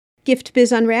Gift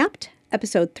Biz Unwrapped,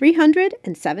 episode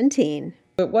 317.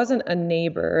 It wasn't a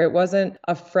neighbor. It wasn't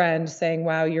a friend saying,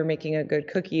 wow, you're making a good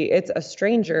cookie. It's a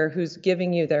stranger who's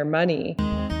giving you their money.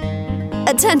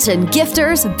 Attention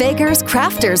gifters, bakers,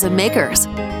 crafters, and makers.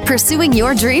 Pursuing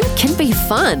your dream can be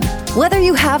fun. Whether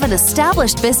you have an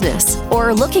established business or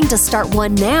are looking to start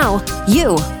one now,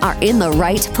 you are in the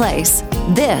right place.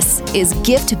 This is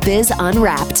Gift Biz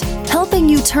Unwrapped, helping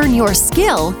you turn your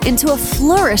skill into a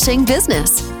flourishing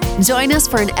business. Join us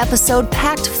for an episode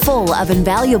packed full of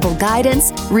invaluable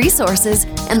guidance, resources,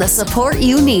 and the support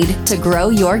you need to grow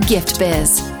your gift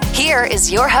biz. Here is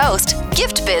your host,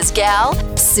 Gift Biz gal,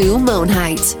 Sue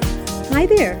Monheit. Hi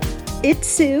there, it's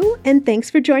Sue, and thanks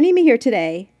for joining me here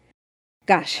today.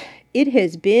 Gosh, it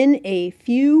has been a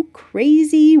few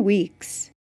crazy weeks.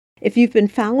 If you've been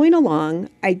following along,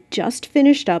 I just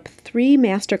finished up 3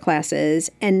 masterclasses,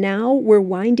 and now we're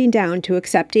winding down to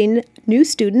accepting new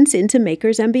students into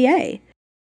Makers MBA.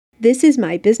 This is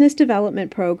my business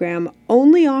development program,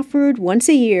 only offered once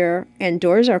a year, and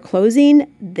doors are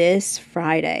closing this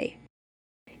Friday.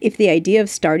 If the idea of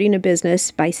starting a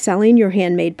business by selling your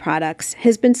handmade products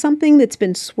has been something that's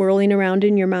been swirling around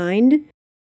in your mind,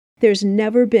 there's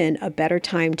never been a better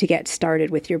time to get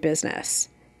started with your business.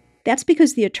 That's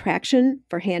because the attraction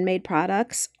for handmade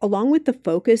products, along with the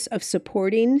focus of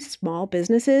supporting small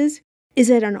businesses, is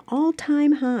at an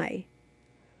all-time high.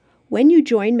 When you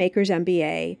join Makers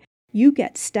MBA, you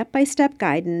get step-by-step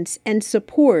guidance and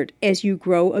support as you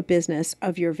grow a business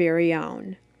of your very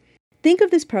own. Think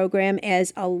of this program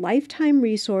as a lifetime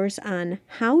resource on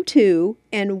how to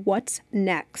and what's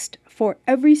next for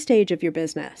every stage of your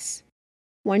business.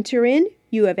 Once you're in,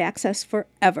 you have access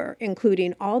forever,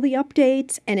 including all the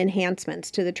updates and enhancements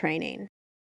to the training.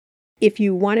 If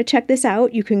you want to check this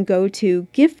out, you can go to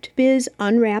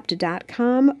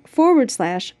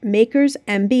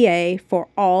giftbizunwrapped.com/makersmba for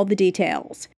all the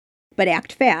details. But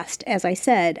act fast. As I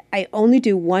said, I only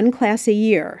do 1 class a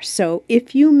year, so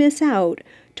if you miss out,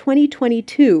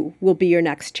 2022 will be your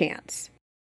next chance.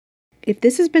 If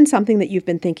this has been something that you've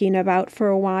been thinking about for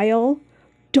a while,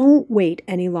 don't wait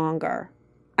any longer.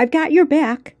 I've got your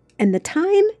back, and the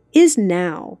time is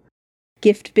now.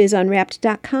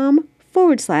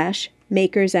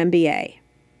 giftbizunwrapped.com/makersmba.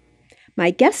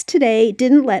 My guest today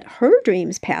didn't let her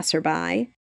dreams pass her by.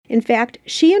 In fact,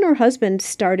 she and her husband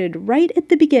started right at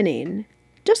the beginning,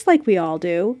 just like we all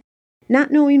do, not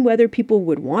knowing whether people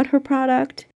would want her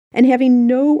product and having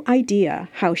no idea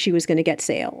how she was going to get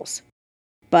sales.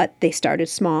 But they started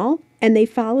small, and they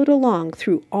followed along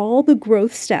through all the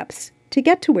growth steps to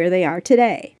get to where they are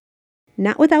today.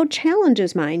 Not without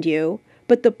challenges, mind you,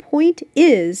 but the point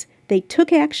is they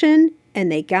took action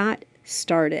and they got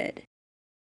started.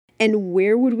 And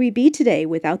where would we be today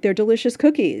without their delicious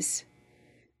cookies?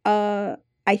 I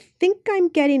think I'm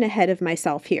getting ahead of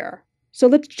myself here. So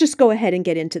let's just go ahead and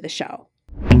get into the show.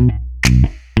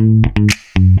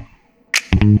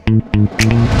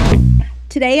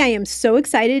 Today, I am so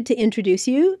excited to introduce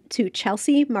you to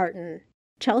Chelsea Martin.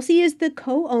 Chelsea is the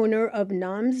co-owner of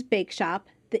Nom's Bake Shop,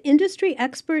 the industry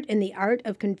expert in the art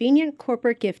of convenient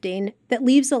corporate gifting that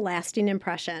leaves a lasting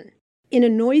impression. In a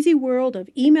noisy world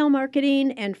of email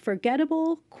marketing and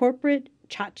forgettable corporate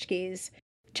tchotchkes,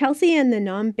 Chelsea and the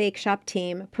Nom Bake Shop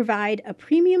team provide a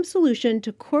premium solution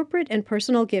to corporate and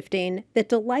personal gifting that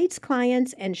delights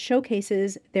clients and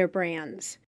showcases their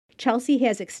brands. Chelsea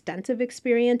has extensive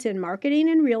experience in marketing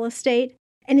and real estate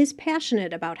and is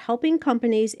passionate about helping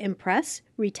companies impress,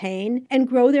 retain, and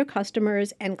grow their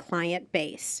customers and client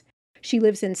base. She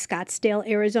lives in Scottsdale,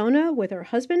 Arizona with her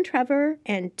husband Trevor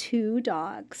and 2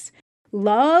 dogs.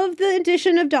 Love the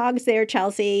addition of dogs there,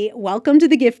 Chelsea. Welcome to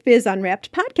the Gift Biz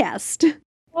Unwrapped podcast.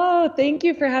 Oh, thank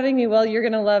you for having me. Well, you're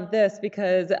going to love this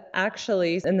because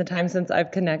actually, in the time since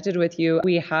I've connected with you,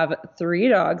 we have 3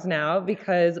 dogs now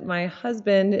because my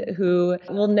husband, who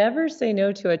will never say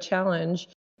no to a challenge,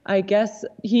 I guess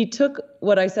he took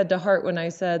what I said to heart when I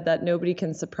said that nobody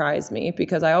can surprise me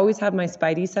because I always have my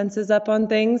spidey senses up on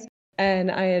things. And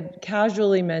I had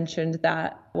casually mentioned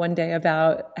that one day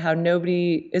about how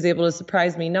nobody is able to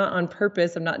surprise me, not on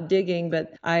purpose. I'm not digging,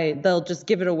 but they'll just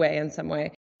give it away in some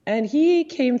way. And he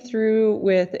came through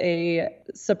with a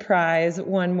surprise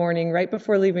one morning right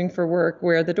before leaving for work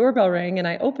where the doorbell rang and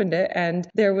I opened it and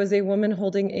there was a woman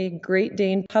holding a Great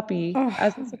Dane puppy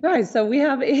as a surprise. So we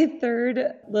have a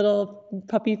 3rd little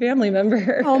puppy family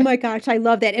member. Oh my gosh, I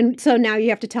love that. And so now you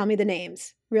have to tell me the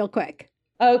names real quick.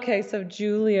 Okay, so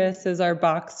Julius is our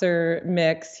boxer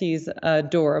mix. He's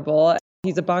adorable.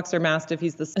 He's a boxer mastiff.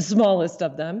 He's the smallest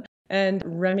of them. And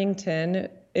Remington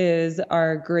is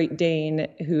our Great Dane,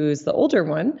 who's the older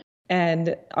one.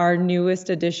 And our newest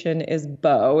addition is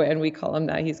Bo, and we call him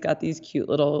that. He's got these cute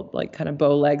little like kind of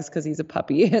bow legs because he's a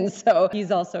puppy. And so he's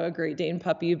also a Great Dane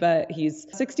puppy, but he's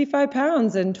 65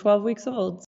 pounds and 12 weeks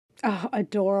old. Oh,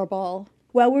 adorable.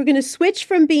 Well, we're going to switch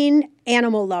from being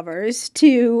animal lovers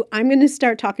to, I'm going to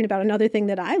start talking about another thing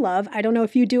that I love. I don't know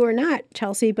if you do or not,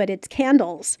 Chelsea, but it's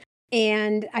candles.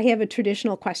 And I have a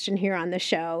traditional question here on the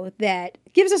show that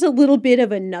gives us a little bit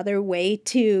of another way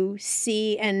to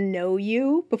see and know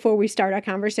you before we start our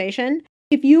conversation.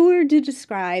 If you were to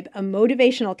describe a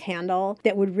motivational candle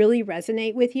that would really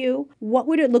resonate with you, what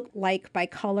would it look like by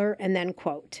color and then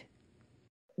quote?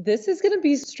 This is going to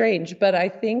be strange, but I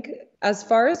think as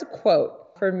far as a quote,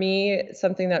 for me,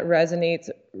 something that resonates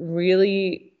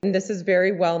really, and this is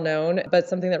very well known, but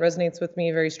something that resonates with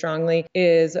me very strongly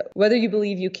is whether you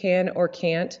believe you can or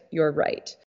can't, you're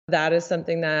right. That is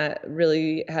something that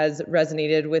really has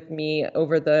resonated with me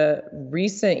over the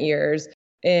recent years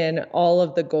in all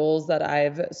of the goals that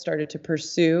I've started to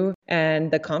pursue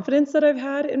and the confidence that I've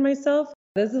had in myself.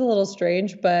 This is a little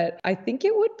strange, but I think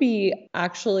it would be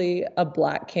actually a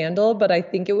black candle, but I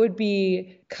think it would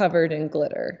be covered in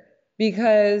glitter.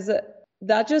 Because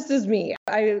that just is me.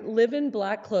 I live in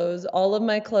black clothes. All of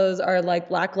my clothes are like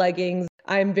black leggings.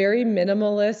 I'm very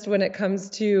minimalist when it comes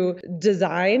to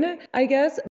design, I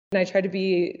guess. And I try to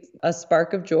be a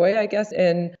spark of joy, I guess,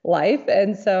 in life.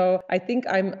 And so I think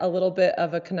I'm a little bit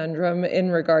of a conundrum in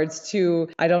regards to,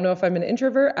 I don't know if I'm an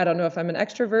introvert. I don't know if I'm an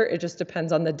extrovert. It just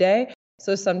depends on the day.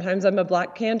 So sometimes I'm a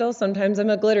black candle, sometimes I'm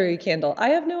a glittery candle. I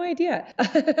have no idea.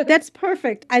 That's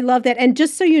perfect. I love that. And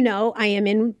just so you know, I am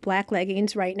in black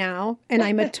leggings right now, and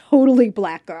I'm a totally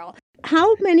black girl.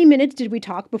 How many minutes did we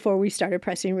talk before we started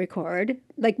pressing record?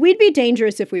 Like, we'd be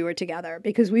dangerous if we were together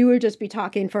because we would just be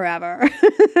talking forever.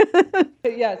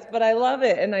 Yes, but I love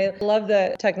it. And I love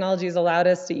that technology has allowed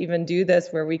us to even do this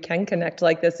where we can connect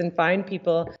like this and find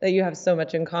people that you have so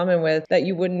much in common with that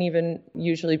you wouldn't even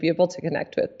usually be able to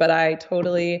connect with. But I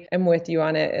totally am with you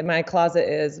on it. And my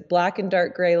closet is black and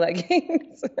dark gray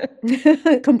leggings.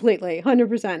 Completely.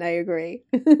 100%. I agree.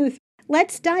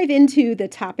 Let's dive into the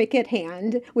topic at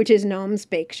hand, which is Gnome's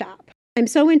Bake Shop. I'm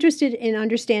so interested in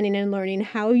understanding and learning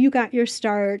how you got your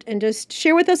start, and just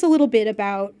share with us a little bit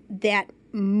about that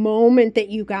moment that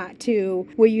you got to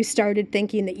where you started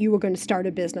thinking that you were going to start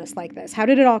a business like this. How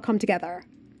did it all come together?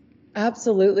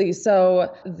 Absolutely.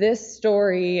 So this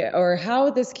story, or how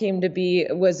this came to be,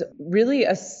 was really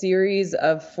a series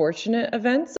of fortunate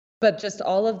events, but just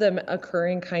all of them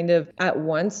occurring kind of at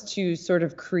once to sort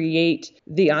of create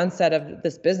the onset of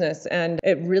this business. And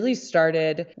it really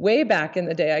started way back in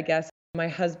the day, I guess. My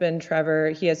husband, Trevor,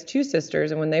 he has two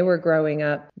sisters, and when they were growing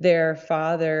up, their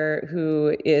father,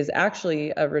 who is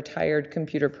actually a retired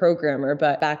computer programmer,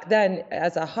 but back then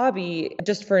as a hobby,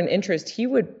 just for an interest, he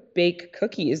would bake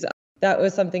cookies. That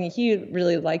was something he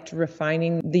really liked,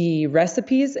 refining the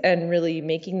recipes and really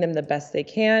making them the best they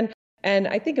can. And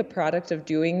I think a product of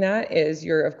doing that is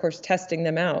you're, of course, testing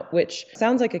them out, which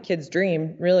sounds like a kid's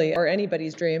dream, really, or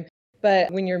anybody's dream.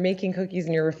 But when you're making cookies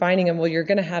and you're refining them, well, you're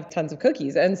going to have tons of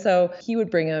cookies. And so he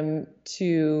would bring them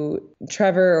to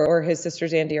Trevor or his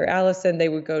sisters, Andy or Allison. They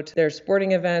would go to their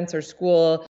sporting events or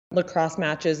school lacrosse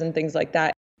matches and things like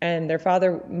that. And their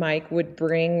father, Mike, would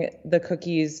bring the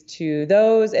cookies to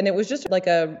those. And it was just like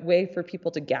a way for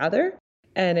people to gather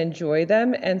and enjoy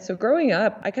them. And so growing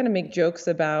up, I kind of make jokes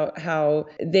about how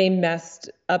they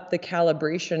messed up the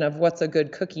calibration of what's a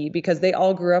good cookie, because they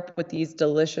all grew up with these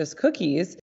delicious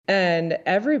cookies and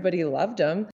everybody loved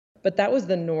them, but that was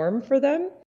the norm for them.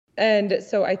 And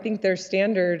so I think their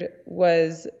standard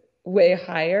was way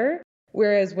higher.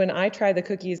 Whereas when I try the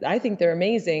cookies, I think they're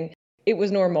amazing. It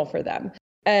was normal for them.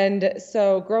 And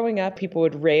so growing up, people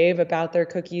would rave about their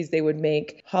cookies. They would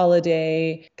make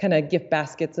holiday kind of gift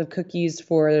baskets of cookies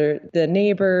for the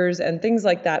neighbors and things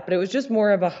like that. But it was just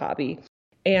more of a hobby.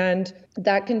 And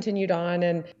that continued on.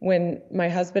 And when my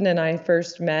husband and I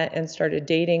first met and started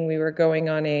dating, we were going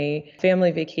on a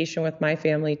family vacation with my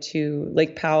family to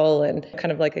Lake Powell and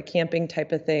kind of like a camping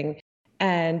type of thing.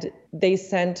 And they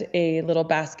sent a little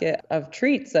basket of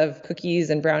treats of cookies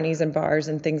and brownies and bars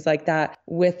and things like that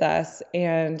with us.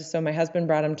 And so my husband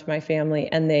brought them to my family,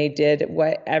 and they did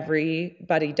what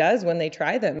everybody does when they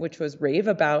try them, which was rave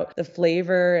about the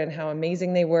flavor and how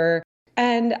amazing they were.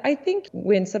 And I think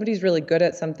when somebody's really good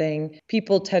at something,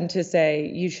 people tend to say,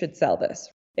 you should sell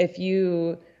this. If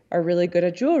you are really good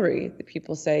at jewelry,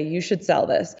 people say, you should sell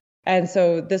this. And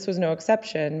so this was no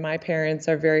exception. My parents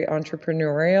are very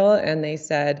entrepreneurial, and they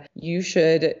said, you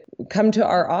should come to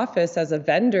our office as a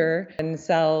vendor and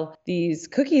sell these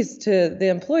cookies to the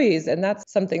employees. And that's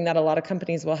something that a lot of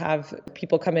companies will have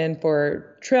people come in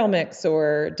for trail mix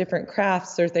or different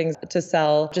crafts or things to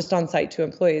sell just on site to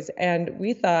employees. And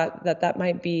we thought that that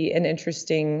might be an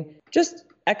interesting, just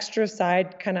extra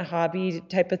side kind of hobby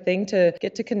type of thing to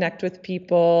get to connect with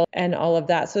people and all of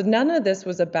that. So none of this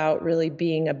was about really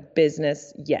being a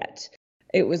business yet.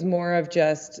 It was more of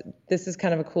just, this is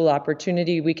kind of a cool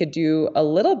opportunity. We could do a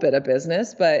little bit of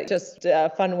business, but just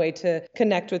a fun way to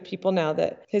connect with people now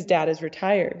that his dad is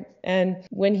retired. And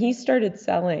when he started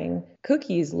selling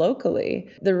cookies locally,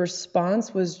 the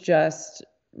response was just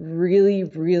really,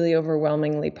 really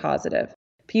overwhelmingly positive.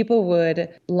 People would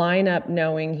line up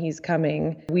knowing he's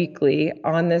coming weekly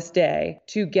on this day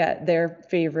to get their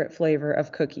favorite flavor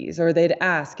of cookies, or they'd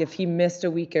ask if he missed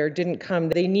a week or didn't come.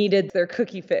 They needed their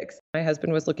cookie fix. My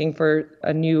husband was looking for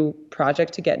a new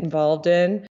project to get involved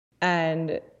in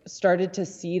and started to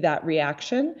see that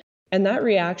reaction. And that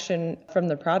reaction from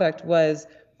the product was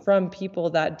from people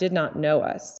that did not know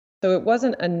us. So it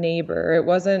wasn't a neighbor, it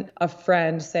wasn't a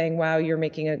friend saying, wow, you're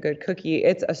making a good cookie.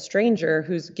 It's a stranger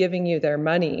who's giving you their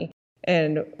money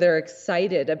and they're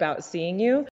excited about seeing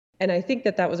you. And I think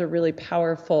that that was a really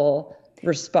powerful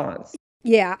response.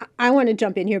 Yeah, I want to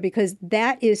jump in here because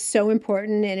that is so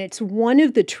important. And it's one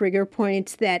of the trigger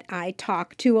points that I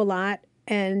talk to a lot.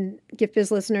 And Gift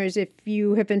Biz listeners, if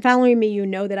you have been following me, you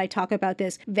know that I talk about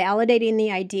this, validating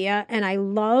the idea. And I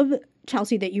love,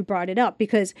 Chelsea, that you brought it up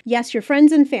because, yes, your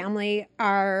friends and family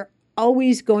are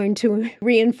always going to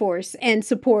reinforce and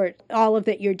support all of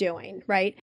that you're doing,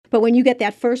 right? But when you get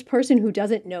that first person who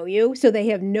doesn't know you, so they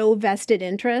have no vested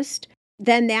interest,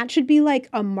 then that should be like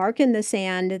a mark in the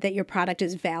sand that your product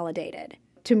is validated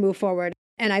to move forward.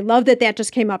 And I love that that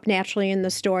just came up naturally in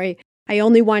the story. I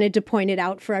only wanted to point it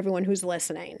out for everyone who's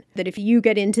listening, that if you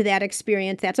get into that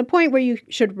experience, that's a point where you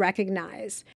should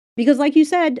recognize. Because like you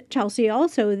said, Chelsea,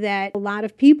 also that a lot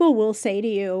of people will say to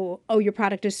you, oh, your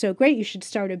product is so great, you should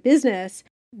start a business.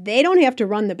 They don't have to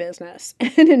run the business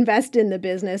and invest in the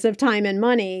business of time and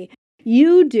money.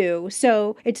 You do.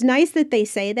 So it's nice that they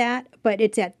say that, but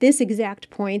it's at this exact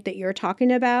point that you're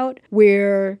talking about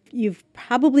where you've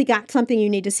probably got something you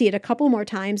need to see it a couple more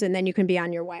times and then you can be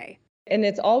on your way. And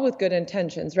it's all with good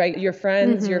intentions, right? Your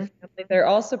friends, your family, they're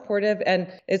all supportive. And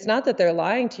it's not that they're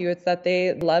lying to you. It's that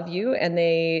they love you and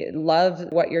they love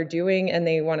what you're doing and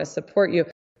they want to support you.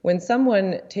 When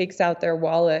someone takes out their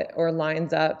wallet or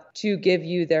lines up to give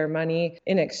you their money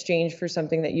in exchange for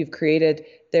something that you've created,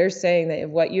 they're saying that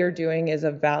what you're doing is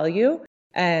of value.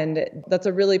 And that's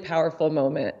a really powerful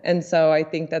moment. And so I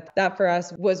think that that for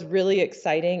us was really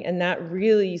exciting. And that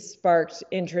really sparked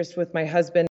interest with my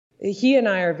husband. He and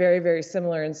I are very, very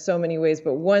similar in so many ways,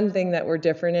 but one thing that we're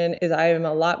different in is I am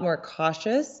a lot more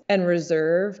cautious and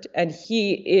reserved, and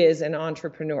he is an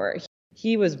entrepreneur.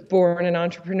 He was born an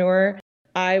entrepreneur.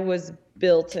 I was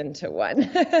built into one.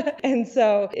 And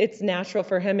so it's natural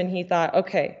for him, and he thought,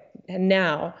 okay, and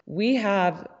now we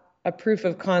have a proof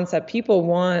of concept. People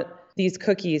want these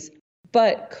cookies,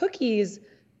 but cookies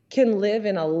can live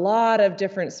in a lot of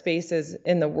different spaces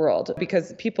in the world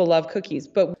because people love cookies,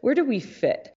 but where do we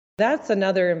fit? That's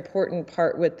another important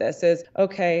part with this is,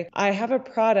 okay, I have a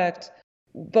product,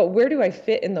 but where do I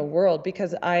fit in the world?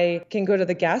 Because I can go to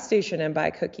the gas station and buy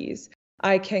cookies.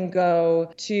 I can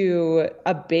go to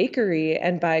a bakery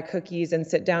and buy cookies and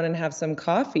sit down and have some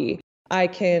coffee. I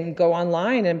can go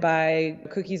online and buy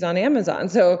cookies on Amazon.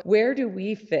 So where do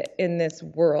we fit in this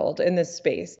world, in this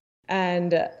space?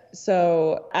 And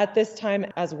so at this time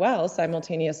as well,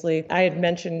 simultaneously, I had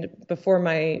mentioned before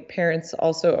my parents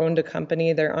also owned a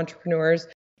company, they're entrepreneurs,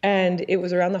 and it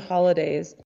was around the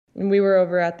holidays. And we were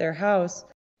over at their house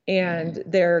and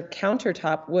their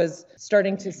countertop was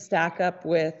starting to stack up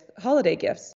with holiday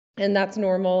gifts. And that's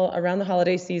normal around the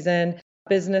holiday season.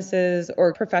 Businesses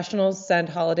or professionals send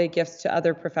holiday gifts to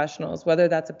other professionals, whether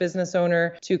that's a business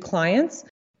owner to clients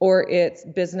or it's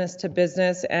business to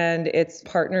business and it's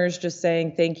partners just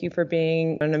saying thank you for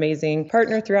being an amazing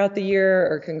partner throughout the year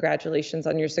or congratulations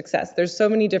on your success. There's so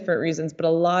many different reasons, but a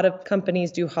lot of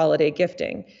companies do holiday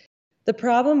gifting. The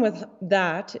problem with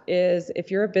that is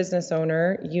if you're a business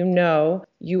owner, you know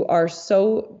you are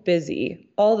so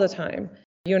busy all the time.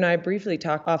 You and I briefly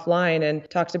talked offline and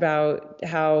talked about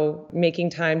how making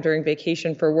time during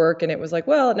vacation for work, and it was like,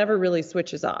 well, it never really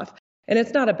switches off. And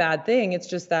it's not a bad thing. It's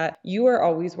just that you are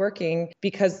always working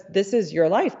because this is your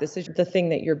life. This is the thing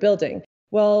that you're building.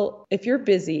 Well, if you're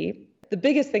busy, the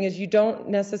biggest thing is you don't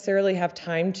necessarily have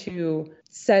time to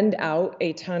send out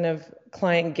a ton of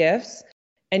client gifts.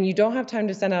 and you don't have time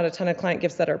to send out a ton of client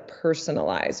gifts that are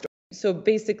personalized. So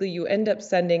basically you end up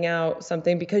sending out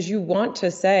something because you want to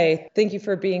say, thank you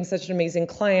for being such an amazing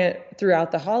client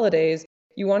throughout the holidays.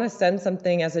 You want to send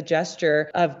something as a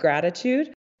gesture of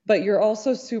gratitude, but you're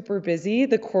also super busy.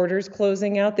 The quarter's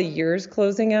closing out, the year's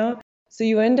closing out. So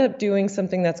you end up doing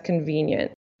something that's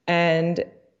convenient. And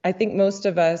I think most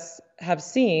of us have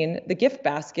seen the gift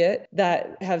basket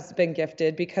that has been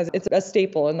gifted because it's a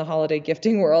staple in the holiday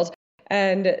gifting world.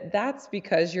 And that's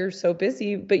because you're so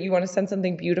busy, but you want to send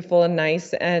something beautiful and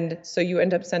nice. And so you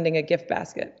end up sending a gift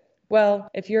basket. Well,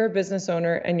 if you're a business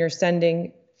owner and you're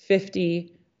sending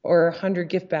 50 or 100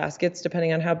 gift baskets,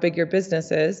 depending on how big your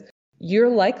business is, you're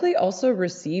likely also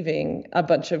receiving a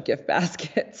bunch of gift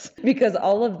baskets because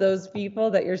all of those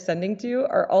people that you're sending to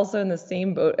are also in the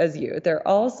same boat as you. They're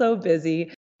all so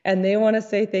busy and they want to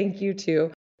say thank you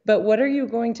too. But what are you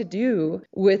going to do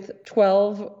with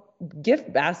 12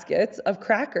 gift baskets of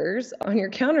crackers on your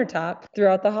countertop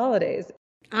throughout the holidays?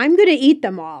 I'm going to eat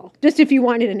them all, just if you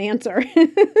wanted an answer.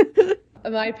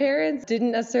 My parents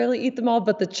didn't necessarily eat them all,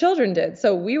 but the children did.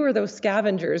 So we were those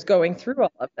scavengers going through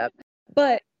all of them.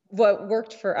 But what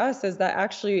worked for us is that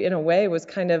actually, in a way, was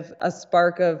kind of a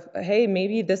spark of, hey,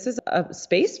 maybe this is a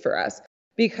space for us.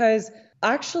 Because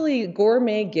actually,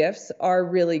 gourmet gifts are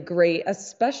really great,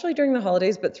 especially during the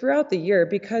holidays, but throughout the year,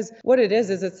 because what it is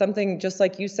it's something, just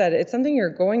like you said, it's something you're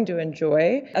going to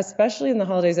enjoy, especially in the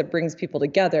holidays. It brings people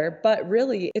together, but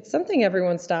really it's something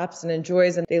everyone stops and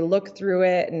enjoys and they look through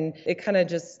it and it kind of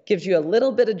just gives you a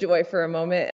little bit of joy for a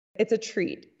moment. It's a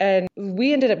treat. And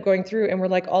we ended up going through and we're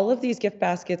like, all of these gift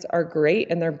baskets are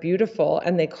great and they're beautiful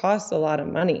and they cost a lot of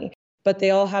money, but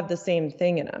they all have the same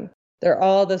thing in them. They're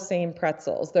all the same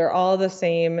pretzels. They're all the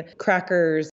same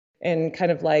crackers and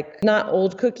kind of like not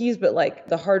old cookies, but like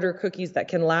the harder cookies that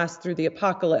can last through the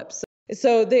apocalypse.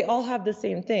 So they all have the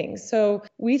same thing. So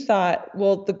we thought,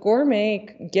 well, the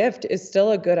gourmet gift is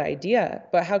still a good idea,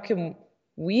 but how can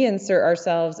we insert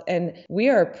ourselves? And we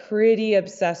are pretty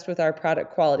obsessed with our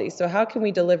product quality. So how can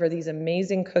we deliver these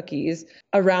amazing cookies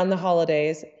around the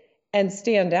holidays and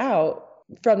stand out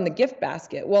from the gift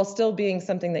basket while still being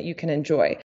something that you can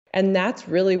enjoy? And that's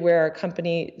really where our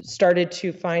company started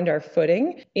to find our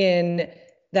footing, in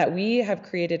that we have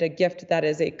created a gift that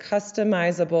is a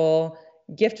customizable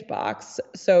gift box.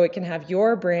 So it can have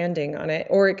your branding on it,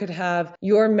 or it could have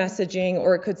your messaging,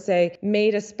 or it could say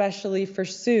made especially for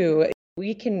Sue.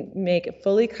 We can make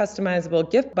fully customizable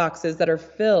gift boxes that are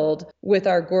filled with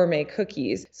our gourmet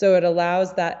cookies. So it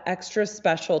allows that extra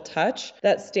special touch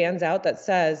that stands out, that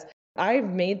says, I've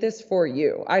made this for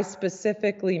you. I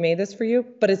specifically made this for you,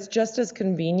 but it's just as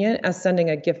convenient as sending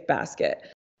a gift basket.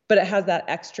 But it has that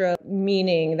extra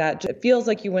meaning that it feels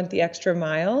like you went the extra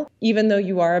mile, even though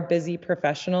you are a busy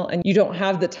professional and you don't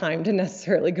have the time to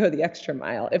necessarily go the extra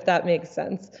mile, if that makes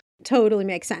sense. Totally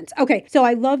makes sense. Okay, so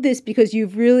I love this because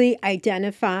you've really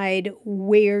identified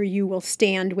where you will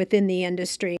stand within the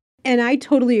industry. And I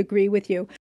totally agree with you.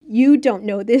 You don't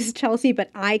know this, Chelsea, but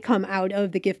I come out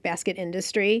of the gift basket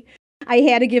industry. I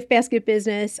had a gift basket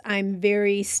business. I'm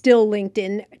very still linked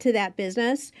in to that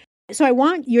business. So I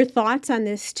want your thoughts on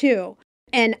this too.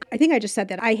 And I think I just said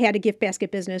that I had a gift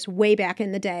basket business way back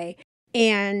in the day.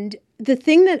 And the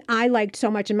thing that I liked so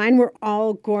much, and mine were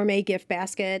all gourmet gift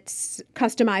baskets,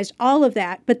 customized, all of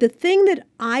that. But the thing that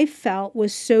I felt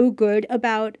was so good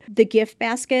about the gift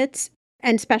baskets,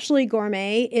 and especially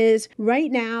gourmet, is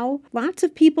right now, lots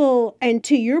of people, and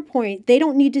to your point, they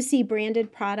don't need to see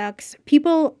branded products.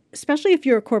 People, especially if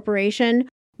you're a corporation,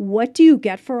 what do you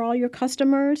get for all your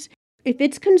customers? If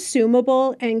it's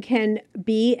consumable and can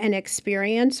be an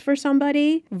experience for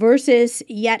somebody versus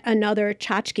yet another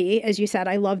tchotchke, as you said,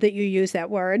 I love that you use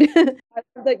that word. I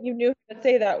love that you knew how to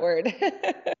say that word.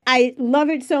 I love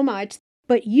it so much.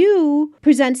 But you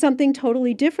present something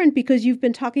totally different because you've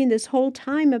been talking this whole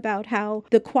time about how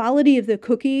the quality of the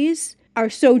cookies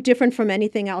are so different from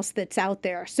anything else that's out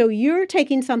there. So you're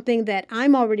taking something that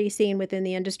I'm already seeing within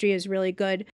the industry is really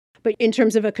good, but in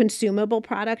terms of a consumable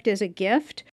product as a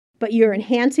gift, but you're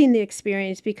enhancing the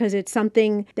experience because it's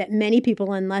something that many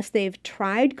people, unless they've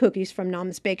tried cookies from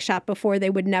Num's Bake Shop before, they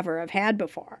would never have had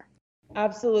before.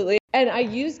 Absolutely. And I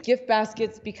use gift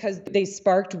baskets because they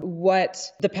sparked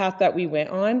the path that we went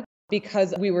on,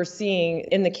 because we were seeing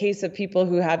in the case of people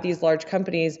who have these large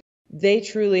companies, they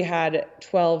truly had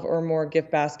 12 or more gift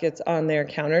baskets on their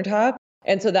countertop.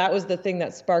 And so that was the thing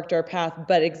that sparked our path.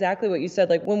 But exactly what you said,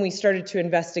 like when we started to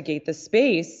investigate the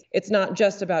space, it's not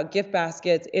just about gift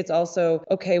baskets. It's also,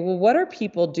 okay, well, what are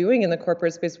people doing in the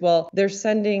corporate space? Well, they're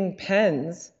sending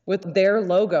pens with their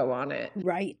logo on it.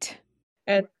 Right.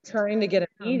 And trying to get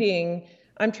a meeting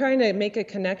I'm trying to make a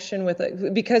connection with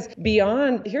it because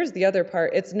beyond, here's the other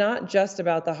part. It's not just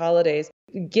about the holidays.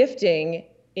 Gifting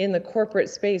in the corporate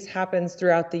space happens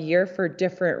throughout the year for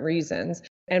different reasons.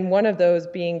 And one of those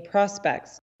being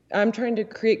prospects. I'm trying to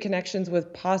create connections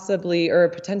with possibly or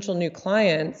potential new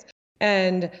clients.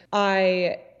 And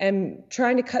I am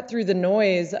trying to cut through the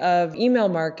noise of email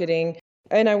marketing,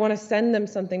 and I want to send them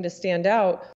something to stand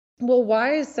out. Well,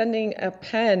 why is sending a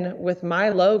pen with my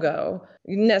logo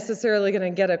necessarily going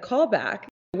to get a call back?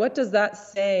 What does that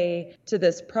say to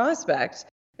this prospect?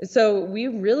 So we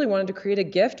really wanted to create a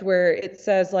gift where it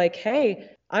says like, hey,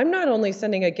 I'm not only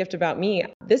sending a gift about me,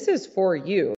 this is for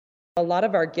you. A lot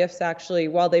of our gifts actually,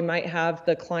 while they might have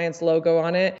the client's logo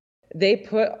on it, they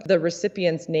put the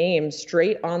recipient's name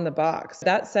straight on the box.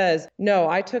 That says, no,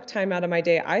 I took time out of my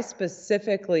day. I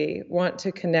specifically want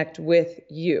to connect with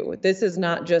you. This is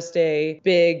not just a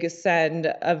big send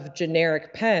of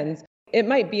generic pens. It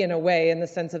might be in a way in the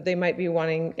sense of they might be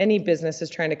wanting, any business is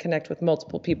trying to connect with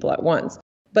multiple people at once.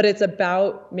 But it's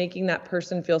about making that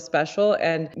person feel special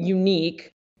and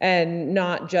unique and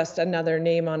not just another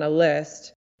name on a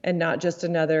list and not just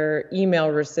another email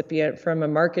recipient from a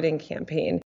marketing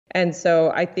campaign. And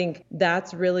so I think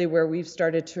that's really where we've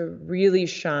started to really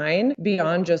shine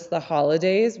beyond just the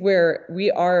holidays, where we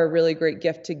are a really great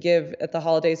gift to give at the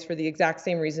holidays for the exact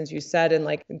same reasons you said. And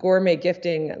like gourmet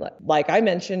gifting, like I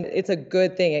mentioned, it's a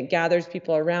good thing. It gathers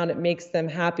people around, it makes them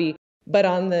happy. But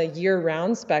on the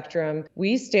year-round spectrum,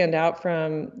 we stand out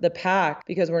from the pack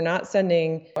because we're not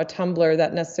sending a tumbler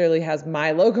that necessarily has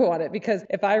my logo on it. Because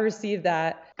if I receive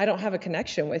that, I don't have a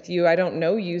connection with you. I don't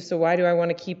know you. So why do I want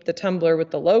to keep the tumbler with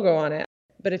the logo on it?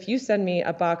 But if you send me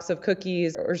a box of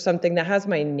cookies or something that has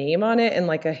my name on it and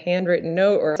like a handwritten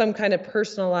note or some kind of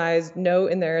personalized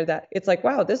note in there that it's like,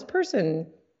 wow, this person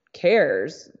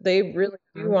cares. They really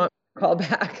do want to call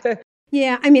back.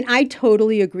 Yeah, I mean, I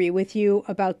totally agree with you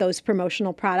about those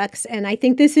promotional products. And I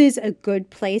think this is a good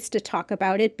place to talk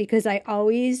about it because I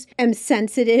always am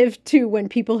sensitive to when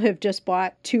people have just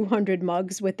bought 200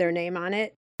 mugs with their name on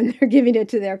it and they're giving it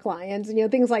to their clients and,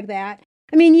 things like that.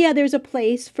 I mean, yeah, there's a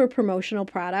place for promotional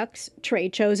products.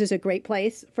 Trade shows is a great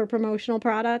place for promotional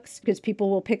products because people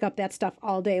will pick up that stuff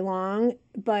all day long.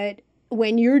 But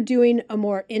when you're doing a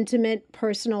more intimate,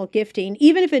 personal gifting,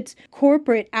 even if it's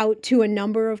corporate out to a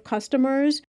number of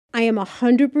customers, I am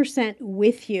 100%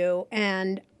 with you.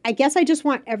 And I guess I just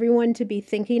want everyone to be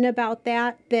thinking about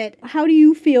that how do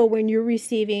you feel when you're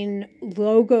receiving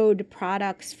logoed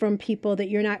products from people that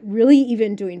you're not really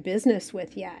even doing business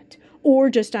with yet, or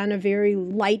just on a very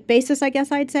light basis, I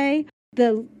guess I'd say?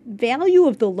 The value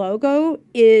of the logo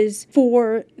is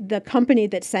for the company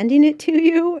that's sending it to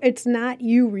you. It's not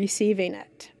you receiving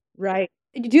it. Right.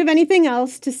 Do you have anything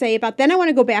else to say about then? I want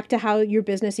to go back to how your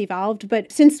business evolved. But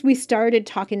since we started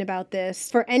talking about this,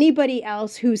 for anybody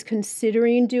else who's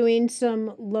considering doing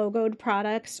some logoed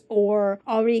products or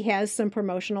already has some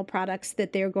promotional products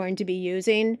that they're going to be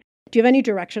using, do you have any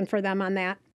direction for them on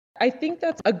that? I think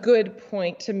that's a good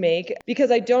point to make because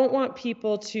I don't want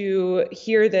people to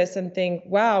hear this and think,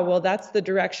 wow, well, that's the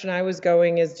direction I was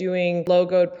going is doing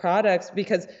logoed products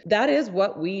because that is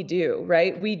what we do,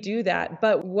 right? We do that.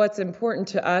 But what's important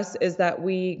to us is that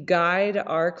we guide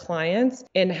our clients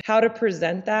in how to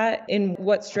present that and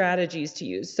what strategies to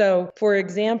use. So for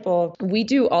example, we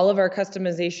do all of our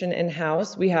customization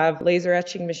in-house. We have laser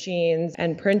etching machines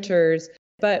and printers.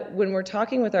 But when we're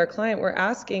talking with our client, we're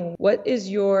asking, what is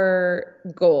your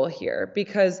goal here?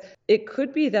 Because it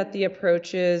could be that the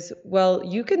approach is, well,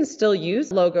 you can still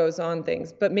use logos on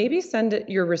things, but maybe send it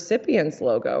your recipient's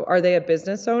logo. Are they a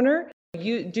business owner?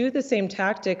 You do the same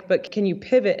tactic, but can you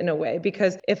pivot in a way?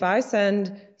 Because if I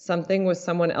send something with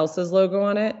someone else's logo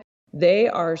on it, they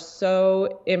are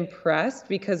so impressed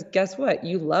because guess what?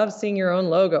 You love seeing your own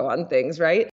logo on things,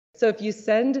 right? So if you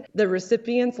send the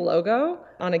recipient's logo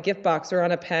on a gift box or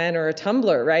on a pen or a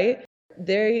tumbler, right?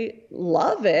 They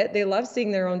love it. They love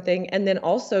seeing their own thing. And then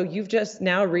also you've just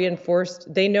now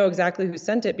reinforced, they know exactly who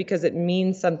sent it because it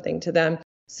means something to them.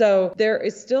 So there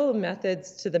is still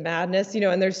methods to the madness,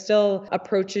 and there's still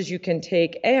approaches you can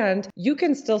take and you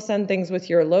can still send things with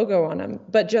your logo on them,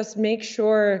 but just make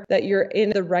sure that you're in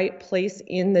the right place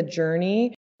in the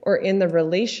journey or in the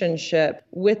relationship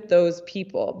with those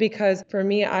people. Because for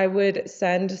me, I would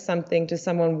send something to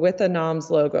someone with a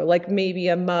NOMS logo, like maybe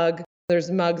a mug.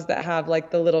 There's mugs that have like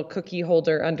the little cookie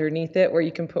holder underneath it where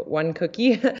you can put one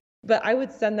cookie. But I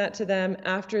would send that to them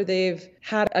after they've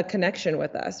had a connection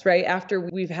with us, right? After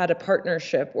we've had a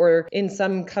partnership, or in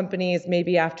some companies,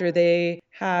 maybe after they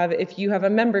have, if you have a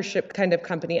membership kind of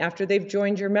company, after they've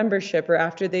joined your membership, or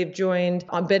after they've been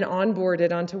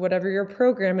onboarded onto whatever your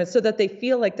program is, so that they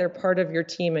feel like they're part of your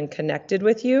team and connected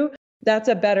with you. That's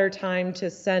a better time to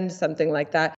send something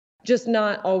like that. Just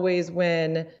not always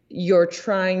when you're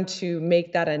trying to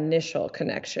make that initial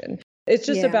connection. It's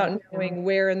just about knowing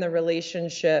where in the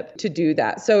relationship to do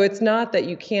that. So it's not that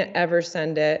you can't ever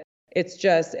send it. It's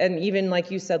just, and even like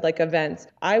you said, like events,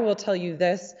 I will tell you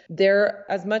this, there,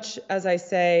 as much as I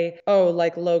say, oh,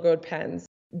 like logoed pens,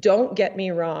 don't get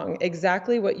me wrong.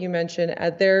 Exactly what you mentioned.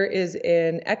 There is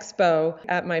an expo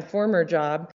at my former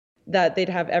job that they'd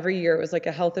have every year. It was like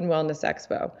a health and wellness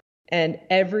expo. And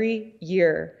every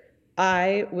year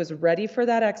I was ready for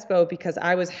that expo because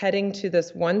I was heading to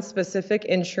this one specific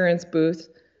insurance booth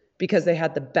because they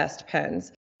had the best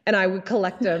pens, and I would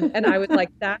collect them. And I would like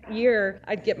that year,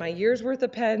 I'd get my year's worth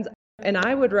of pens, and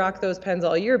I would rock those pens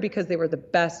all year because they were the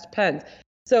best pens.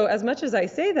 So as much as I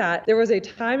say that, there was a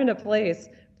time and a place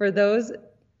for those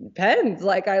pens.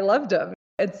 Like, I loved them.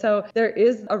 And so there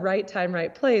is a right time,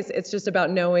 right place. It's just about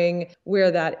knowing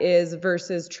where that is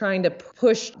versus trying to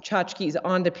push tchotchkes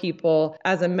onto people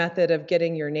as a method of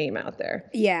getting your name out there.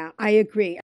 Yeah, I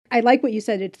agree. I like what you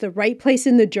said. It's the right place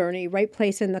in the journey, right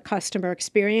place in the customer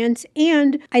experience.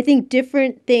 And I think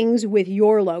different things with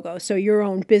your logo. So your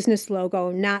own business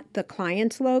logo, not the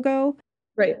client's logo.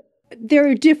 Right. There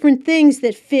are different things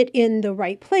that fit in the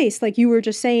right place. Like you were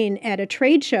just saying, at a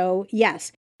trade show,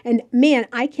 yes. And man,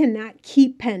 I cannot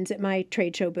keep pens at my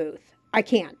trade show booth. I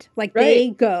can't. Like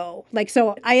They go. Like,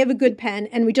 so I have a good pen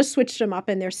and we just switched them up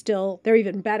and they're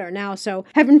even better now. So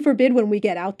heaven forbid when we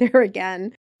get out there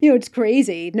again, it's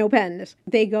crazy. No pens.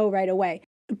 They go right away.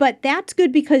 But that's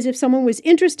good because if someone was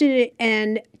interested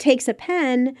and takes a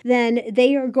pen, then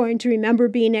they are going to remember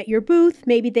being at your booth.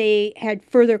 Maybe they had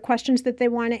further questions that they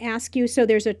want to ask you. So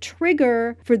there's a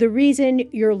trigger for the reason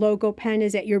your logo pen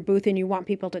is at your booth and you want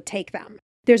people to take them.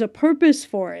 There's a purpose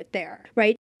for it there,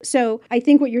 right? So I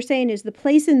think what you're saying is the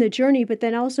place in the journey, but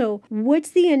then also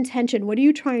what's the intention? What are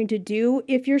you trying to do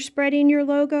if you're spreading your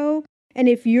logo? And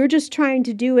if you're just trying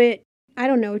to do it, I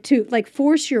don't know, to like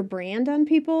force your brand on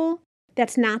people,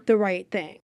 that's not the right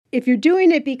thing. If you're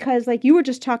doing it because like you were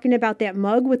just talking about that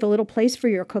mug with a little place for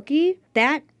your cookie,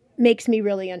 that makes me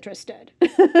really interested.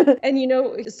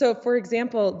 And so for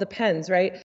example, the pens,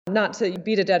 right? Not to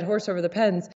beat a dead horse over the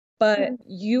pens, but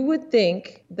you would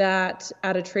think that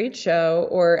at a trade show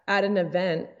or at an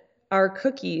event, our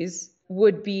cookies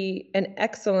would be an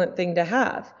excellent thing to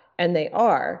have. And they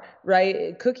are,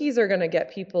 right? Cookies are going to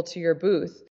get people to your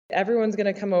booth. Everyone's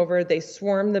going to come over. They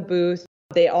swarm the booth.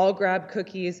 They all grab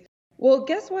cookies. Well,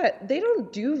 guess what? They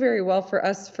don't do very well for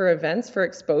us for events, for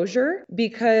exposure,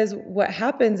 because what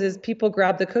happens is people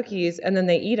grab the cookies and then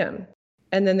they eat them.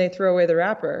 And then they throw away the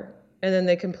wrapper. And then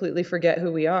they completely forget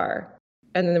who we are.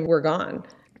 And then we're gone.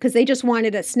 Because they just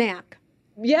wanted a snack.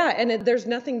 Yeah, and there's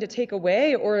nothing to take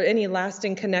away or any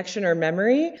lasting connection or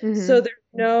memory. Mm-hmm. So there's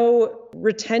no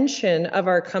retention of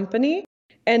our company.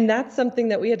 And that's something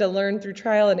that we had to learn through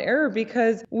trial and error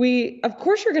because of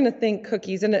course, you're going to think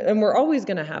cookies and we're always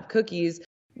going to have cookies,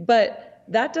 but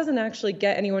that doesn't actually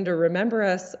get anyone to remember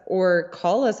us or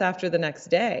call us after the next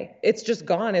day. It's just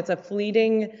gone. It's a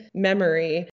fleeting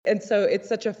memory. And so it's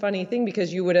such a funny thing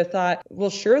because you would have thought, well,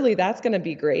 surely that's going to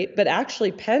be great, but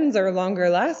actually pens are longer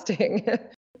lasting.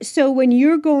 So when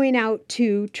you're going out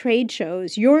to trade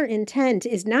shows, your intent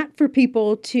is not for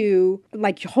people to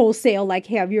like wholesale, like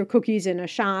have your cookies in a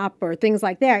shop or things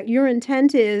like that. Your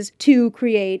intent is to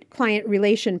create client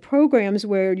relation programs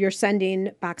where you're sending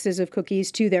boxes of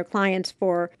cookies to their clients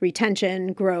for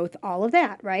retention, growth, all of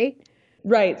that, right?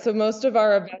 Right. So most of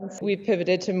our events, we've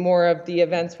pivoted to more of the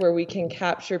events where we can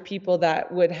capture people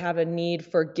that would have a need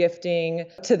for gifting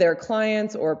to their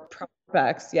clients or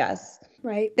prospects. Yes.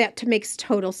 Right. That makes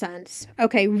total sense.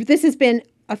 Okay. This has been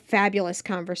a fabulous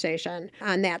conversation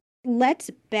on that. Let's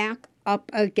back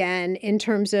up again in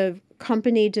terms of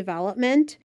company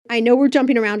development. I know we're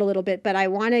jumping around a little bit, but I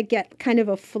want to get kind of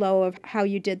a flow of how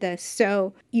you did this.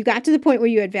 So you got to the point where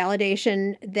you had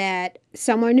validation that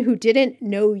someone who didn't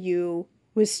know you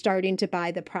was starting to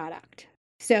buy the product.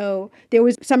 So there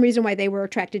was some reason why they were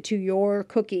attracted to your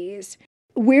cookies.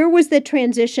 Where was the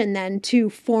transition then to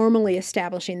formally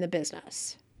establishing the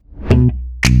business?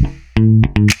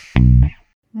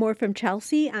 More from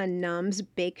Chelsea on Num's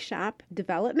Bake Shop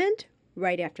development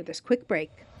right after this quick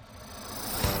break.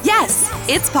 Yes,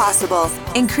 it's possible.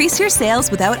 Increase your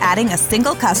sales without adding a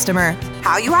single customer.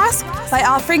 How, you ask? By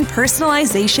offering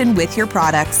personalization with your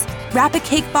products. Wrap a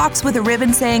cake box with a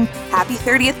ribbon saying, "Happy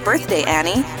 30th birthday,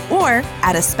 Annie." Or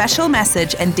add a special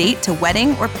message and date to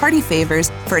wedding or party favors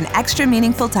for an extra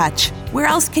meaningful touch. Where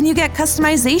else can you get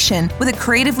customization with a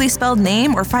creatively spelled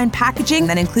name or fine packaging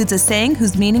that includes a saying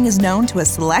whose meaning is known to a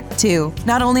select few?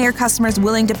 Not only are customers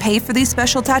willing to pay for these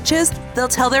special touches, they'll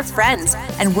tell their friends,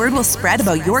 and word will spread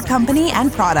about your company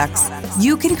and products.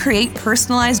 You can create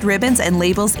personalized ribbons and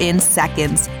labels in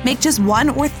seconds. Make just one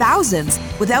or thousands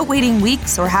without waiting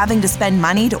weeks or having to spend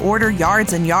money to order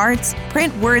yards and yards.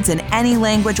 Print words in any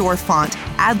language or font.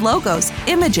 Add logos,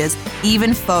 images,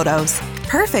 even photos.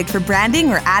 Perfect for branding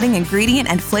or adding ingredient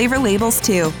and flavor labels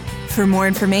too. For more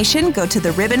information, go to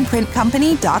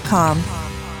theribbonprintcompany.com.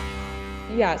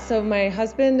 Yeah, so my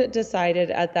husband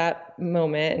decided at that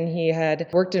moment, and he had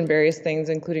worked in various things,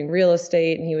 including real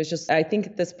estate. And he was just, I think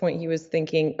at this point, he was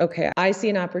thinking, okay, I see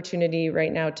an opportunity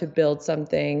right now to build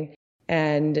something.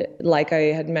 And like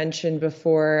I had mentioned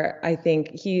before, I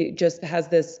think he just has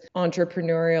this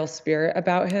entrepreneurial spirit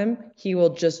about him. He will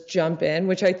just jump in,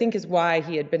 which I think is why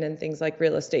he had been in things like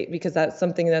real estate, because that's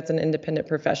something that's an independent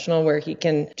professional where he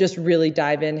can just really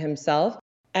dive in himself.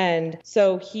 And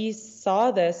so he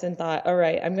saw this and thought, all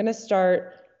right, I'm going to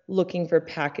start looking for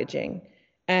packaging.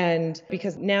 And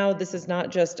because now this is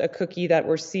not just a cookie that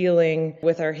we're sealing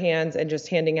with our hands and just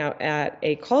handing out at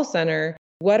a call center.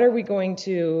 What are we going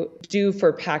to do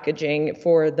for packaging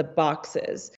for the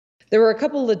boxes? There were a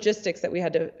couple logistics that we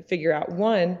had to figure out.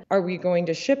 One, are we going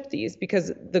to ship these?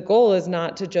 Because the goal is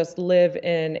not to just live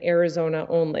in Arizona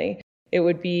only. It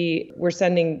would be, we're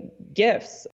sending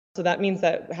gifts. So that means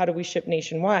that how do we ship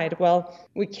nationwide? Well,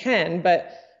 we can,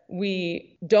 but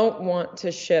we don't want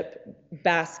to ship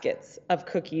baskets of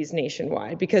cookies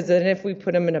nationwide, because then if we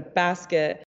put them in a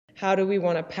basket, how do we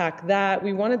want to pack that?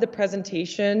 We wanted the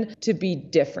presentation to be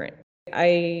different.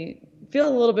 I feel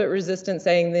a little bit resistant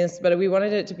saying this, but we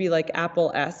wanted it to be like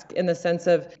Apple-esque in the sense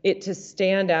of it to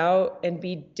stand out and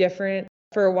be different.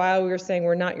 For a while, we were saying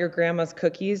we're not your grandma's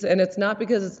cookies, and it's not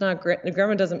because it's not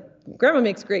grandma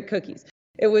makes great cookies.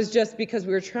 It was just because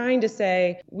we were trying to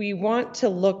say we want to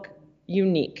look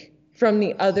unique from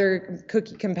the other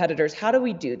cookie competitors. How do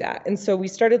we do that? And so we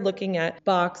started looking at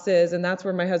boxes, and that's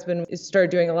where my husband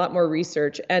started doing a lot more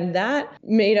research. And that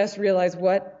made us realize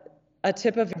what a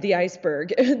tip of the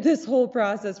iceberg this whole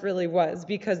process really was,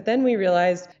 because then we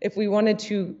realized if we wanted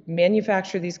to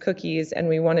manufacture these cookies and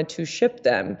we wanted to ship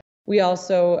them, we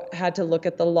also had to look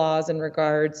at the laws in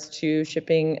regards to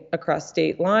shipping across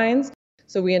state lines.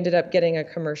 So we ended up getting a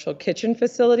commercial kitchen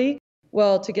facility.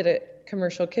 Well, to get a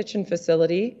commercial kitchen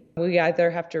facility, we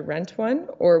either have to rent one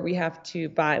or we have to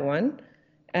buy one.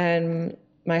 And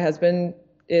my husband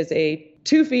is a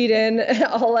 2 feet in,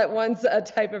 all at once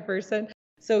type of person.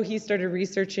 So he started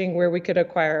researching where we could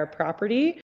acquire a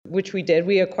property, which we did.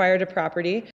 We acquired a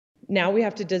property. Now we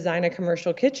have to design a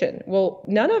commercial kitchen. Well,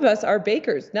 none of us are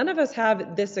bakers. None of us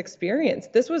have this experience.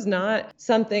 This was not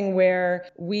something where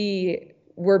we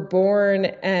were born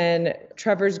and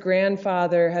Trevor's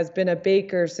grandfather has been a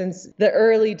baker since the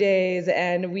early days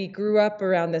and we grew up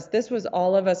around this. This was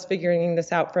all of us figuring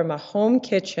this out from a home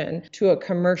kitchen to a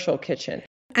commercial kitchen.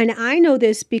 And I know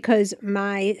this because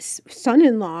my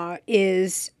son-in-law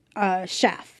is a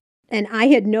chef. And I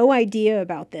had no idea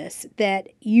about this, that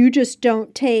you just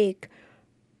don't take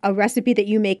a recipe that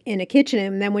you make in a kitchen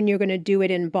and then when you're going to do it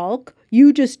in bulk,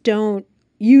 you just don't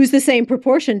use the same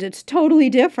proportions. It's totally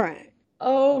different.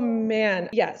 Oh, man.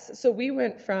 Yes. So we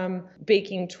went from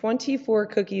baking 24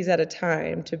 cookies at a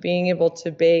time to being able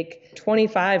to bake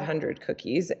 2,500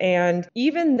 cookies. And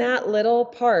even that little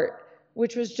part,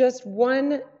 which was just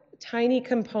one tiny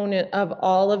component of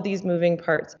all of these moving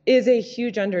parts, is a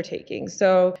huge undertaking.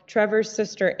 So Trevor's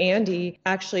sister, Andy,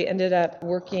 actually ended up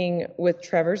working with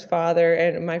Trevor's father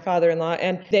and my father-in-law,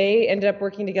 and they ended up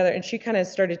working together. And she kind of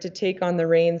started to take on the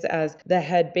reins as the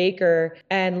head baker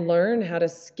and learn how to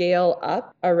scale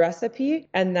up a recipe.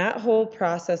 And that whole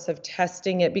process of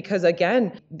testing it, because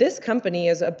again, this company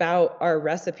is about our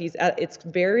recipes at its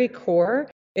very core.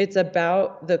 It's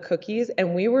about the cookies,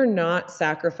 and we were not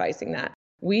sacrificing that.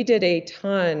 We did a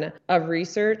ton of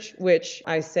research, which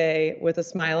I say with a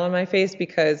smile on my face,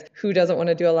 because who doesn't want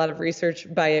to do a lot of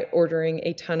research by ordering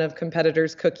a ton of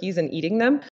competitors' cookies and eating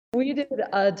them? We did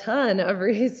a ton of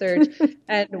research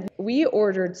and we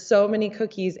ordered so many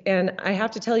cookies. And I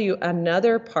have to tell you,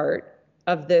 another part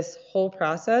of this whole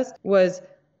process was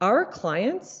our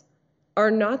clients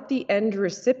are not the end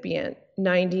recipient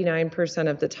 99%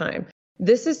 of the time.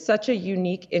 This is such a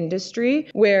unique industry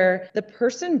where the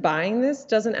person buying this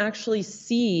doesn't actually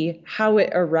see how it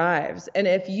arrives. And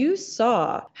if you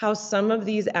saw how some of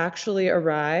these actually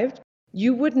arrived,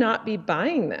 you would not be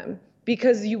buying them.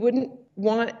 because you wouldn't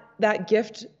want that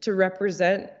gift to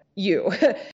represent you.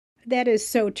 That is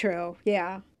so true.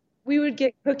 Yeah. We would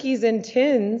get cookies in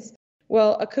tins.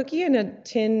 Well, a cookie in a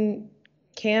tin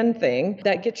can thing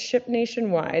that gets shipped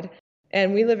nationwide,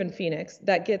 and we live in Phoenix,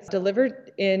 that gets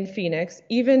delivered in Phoenix,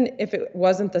 even if it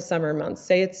wasn't the summer months,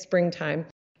 say it's springtime,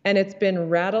 and it's been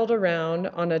rattled around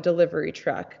on a delivery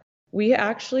truck. We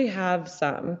actually have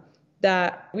some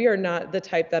that we are not the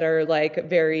type that are like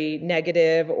very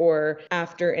negative or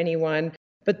after anyone.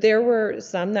 But there were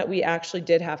some that we actually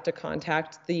did have to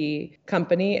contact the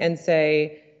company and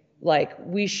say, like,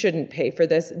 we shouldn't pay for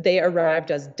this. They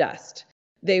arrived as dust.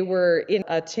 They were in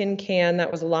a tin can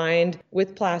that was lined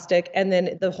with plastic, and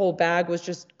then the whole bag was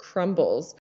just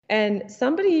crumbles. And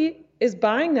somebody is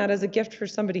buying that as a gift for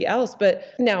somebody else.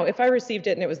 But now, if I received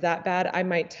it and it was that bad, I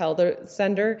might tell the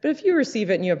sender. But if you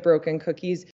receive it and you have broken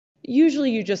cookies,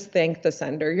 usually you just thank the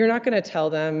sender. You're not going to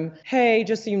tell them, hey,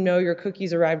 just so you know, your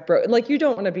cookies arrived broken. Like, you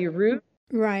don't want to be rude.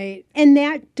 Right. And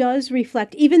that does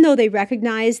reflect, even though they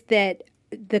recognize that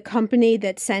the company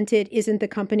that sent it isn't the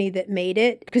company that made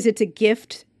it, because it's a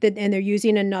gift that, and they're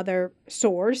using another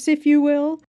source, if you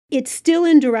will, it still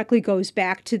indirectly goes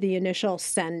back to the initial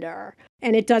sender,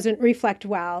 and it doesn't reflect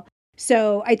well.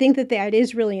 So I think that that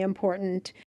is really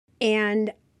important.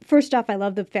 And first off, I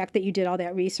love the fact that you did all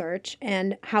that research,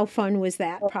 and how fun was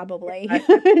that, probably?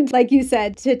 Like you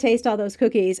said, to taste all those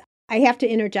cookies. I have to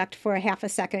interject for a half a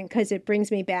second because it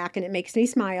brings me back and it makes me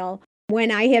smile.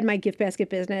 When I had my gift basket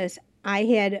business, I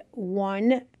had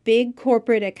one big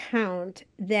corporate account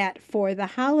that for the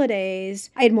holidays,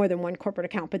 I had more than one corporate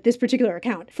account, but this particular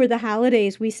account, for the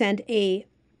holidays, we sent a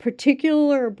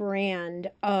particular brand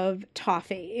of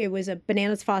toffee. It was a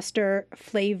Bananas Foster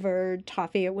flavored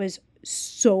toffee. It was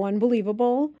so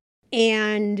unbelievable.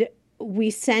 And we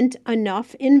sent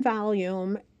enough in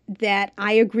volume that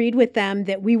I agreed with them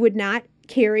that we would not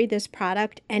carry this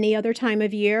product any other time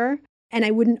of year, and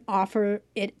I wouldn't offer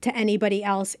it to anybody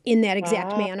else in that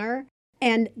exact manner.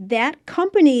 And that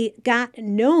company got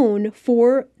known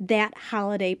for that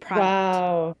holiday product.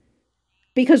 Wow.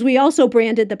 Because we also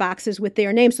branded the boxes with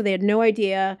their name, so they had no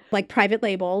idea, like private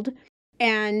labeled.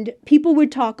 And people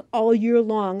would talk all year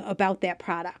long about that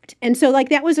product. And so like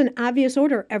that was an obvious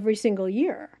order every single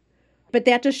year. But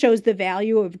that just shows the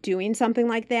value of doing something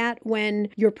like that when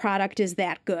your product is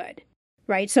that good,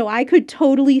 right? So I could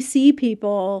totally see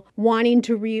people wanting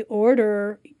to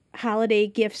reorder holiday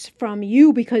gifts from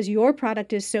you because your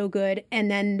product is so good.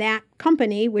 And then that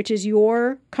company, which is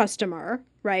your customer,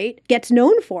 right, gets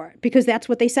known for it because that's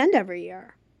what they send every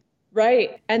year.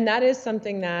 Right. And that is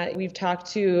something that we've talked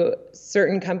to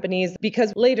certain companies,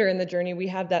 because later in the journey, we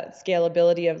have that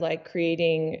scalability of like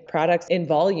creating products in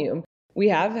volume. We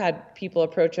have had people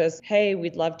approach us, hey,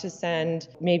 we'd love to send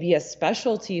maybe a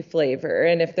specialty flavor.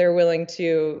 And if they're willing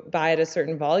to buy at a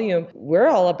certain volume, we're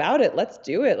all about it. Let's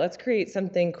do it. Let's create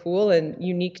something cool and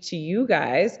unique to you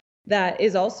guys that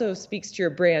is also speaks to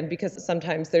your brand, because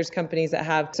sometimes there's companies that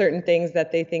have certain things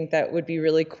that they think that would be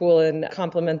really cool and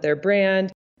complement their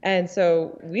brand. And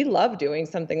so we love doing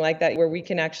something like that where we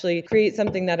can actually create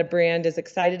something that a brand is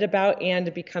excited about and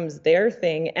it becomes their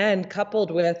thing. And coupled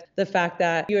with the fact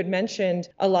that you had mentioned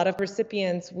a lot of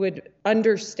recipients would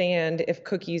understand if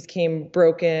cookies came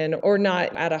broken or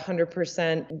not at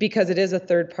 100% because it is a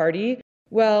third party.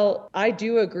 Well, I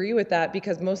do agree with that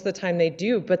because most of the time they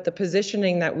do. But the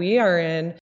positioning that we are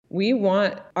in, we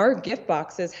want our gift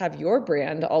boxes have your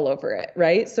brand all over it,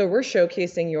 right? So we're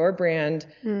showcasing your brand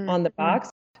on the box.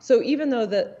 So even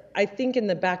though I think in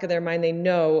the back of their mind, they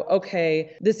know,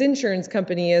 okay, this insurance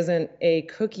company isn't a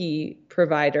cookie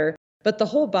provider, but the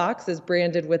whole box is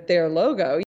branded with their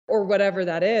logo or whatever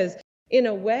that is. In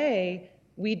a way,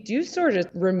 we do sort of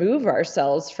remove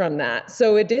ourselves from that.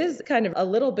 So it is kind of a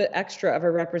little bit extra of a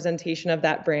representation of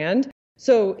that brand.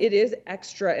 So it is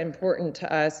extra important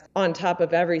to us on top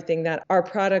of everything that our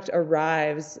product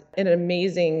arrives in an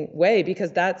amazing way,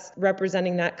 because that's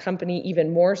representing that company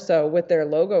even more so with their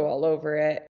logo all over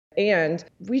it. And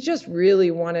we just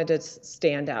really wanted to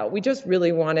stand out. We just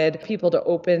really wanted people to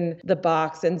open the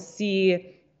box and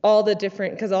see all the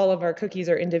different, because all of our cookies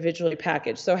are individually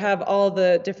packaged. So have all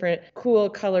the different cool,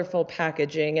 colorful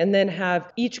packaging, and then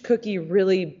have each cookie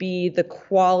really be the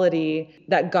quality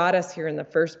that got us here in the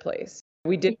first place.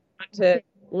 We didn't want to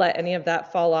let any of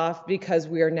that fall off because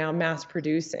we are now mass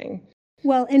producing.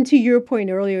 Well, and to your point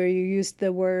earlier, you used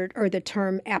the word or the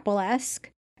term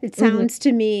Apple-esque. It sounds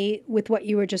to me, with what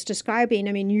you were just describing,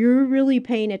 I mean, you're really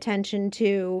paying attention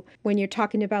to when you're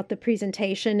talking about the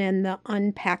presentation and the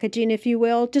unpackaging, if you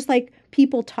will, just like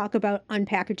people talk about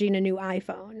unpackaging a new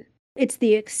iPhone. It's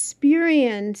the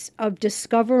experience of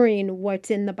discovering what's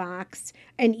in the box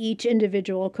and each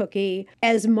individual cookie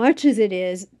as much as it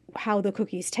is how the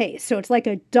cookies taste. So it's like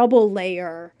a double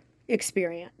layer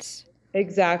experience.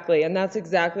 Exactly. And that's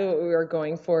exactly what we were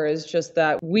going for, is just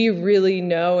that we really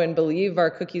know and believe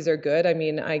our cookies are good. I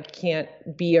mean, I can't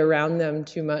be around them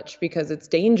too much because it's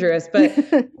dangerous, but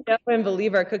know and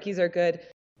believe our cookies are good.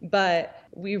 But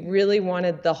we really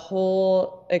wanted the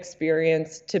whole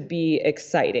experience to be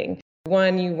exciting.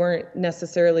 One, you weren't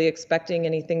necessarily expecting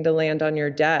anything to land on your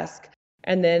desk.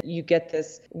 And then you get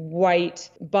this white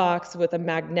box with a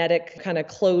magnetic kind of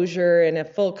closure and a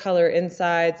full color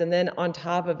insides. And then on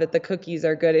top of it, the cookies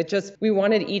are good. We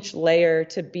wanted each layer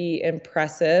to be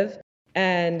impressive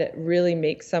and really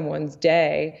make someone's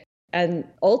day. And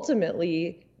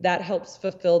ultimately, that helps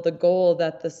fulfill the goal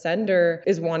that the sender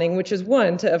is wanting, which is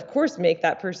one, to of course make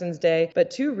that person's day, but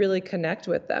two, really connect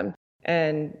with them.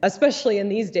 And especially in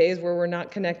these days where we're not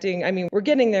connecting, I mean, we're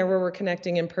getting there where we're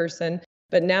connecting in person.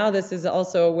 But now this is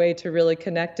also a way to really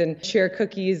connect and share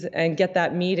cookies and get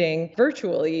that meeting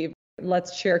virtually.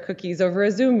 Let's share cookies over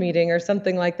a Zoom meeting or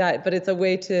something like that. But it's a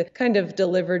way to kind of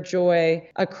deliver joy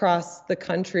across the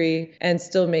country and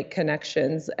still make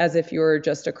connections as if you were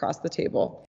just across the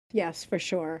table. Yes, for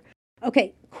sure.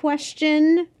 Okay,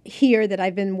 question here that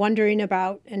I've been wondering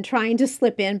about and trying to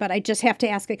slip in, but I just have to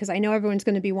ask it because I know everyone's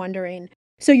going to be wondering.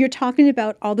 So you're talking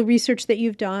about all the research that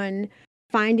you've done,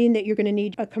 finding that you're going to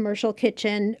need a commercial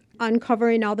kitchen,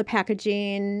 uncovering all the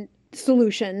packaging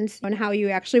solutions on how you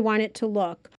actually want it to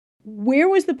look. Where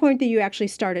was the point that you actually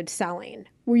started selling?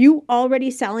 Were you already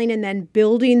selling and then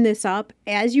building this up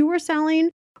as you were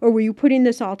selling, or were you putting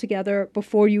this all together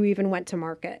before you even went to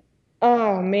market?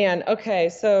 Oh, man. Okay.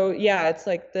 So yeah, it's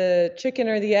like the chicken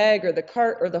or the egg or the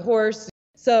cart or the horse.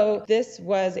 So this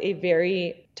was a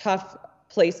very tough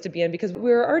place to be in because we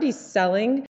were already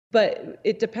selling. But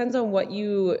it depends on what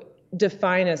you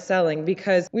define as selling,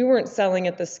 because we weren't selling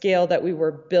at the scale that we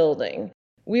were building.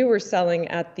 We were selling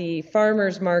at the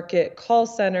farmers market, call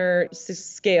center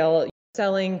scale,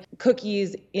 selling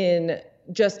cookies in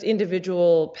just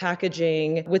individual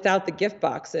packaging without the gift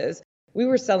boxes. We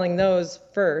were selling those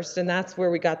first, and that's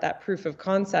where we got that proof of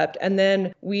concept. And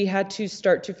then we had to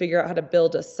start to figure out how to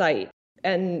build a site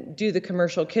and do the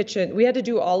commercial kitchen. We had to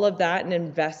do all of that and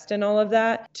invest in all of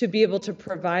that to be able to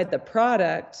provide the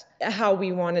product how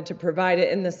we wanted to provide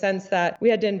it, in the sense that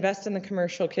we had to invest in the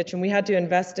commercial kitchen. We had to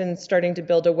invest in starting to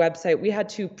build a website. We had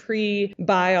to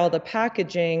pre-buy all the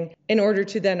packaging in order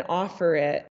to then offer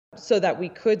it so that we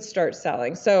could start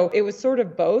selling. So it was sort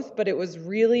of both, but it was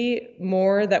really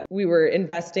more that we were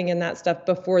investing in that stuff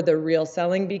before the real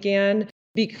selling began,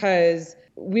 because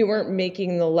we weren't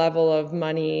making the level of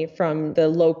money from the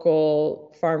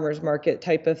local farmers market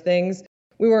type of things.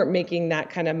 We weren't making that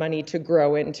kind of money to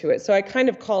grow into it. So I kind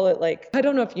of call it like, I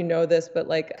don't know if you know this, but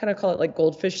like, I kind of call it like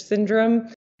goldfish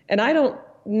syndrome. And I don't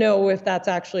know if that's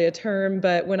actually a term,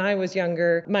 but when I was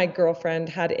younger, my girlfriend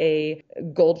had a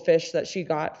goldfish that she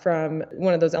got from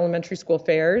one of those elementary school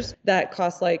fairs that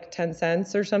cost like 10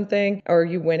 cents or something, or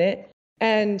you win it.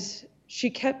 And she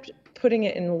kept putting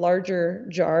it in larger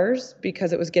jars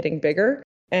because it was getting bigger.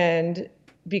 And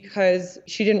because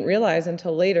she didn't realize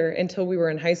until later, until we were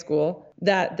in high school,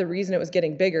 that the reason it was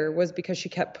getting bigger was because she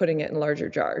kept putting it in larger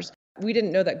jars. We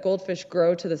didn't know that goldfish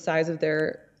grow to the size of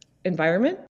their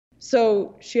environment.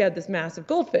 So she had this massive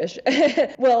goldfish.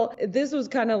 Well, this was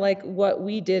kind of like what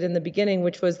we did in the beginning,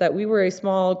 which was that we were a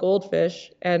small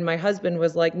goldfish. And my husband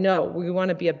was like, no, we want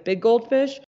to be a big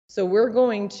goldfish. So we're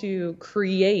going to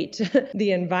create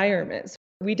the environment. So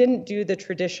we didn't do the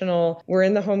traditional, we're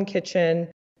in the home kitchen,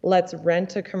 let's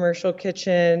rent a commercial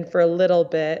kitchen for a little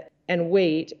bit and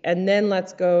wait, and then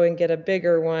let's go and get a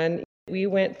bigger one. We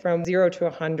went from 0 to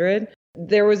 100.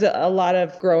 There was a lot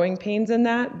of growing pains in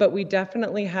that, but we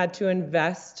definitely had to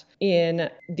invest in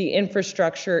the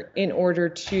infrastructure in order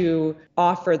to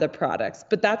offer the products.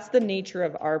 But that's the nature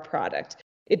of our product.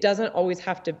 It doesn't always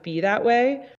have to be that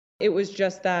way. It was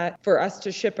just that for us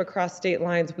to ship across state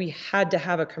lines, we had to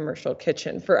have a commercial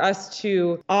kitchen. For us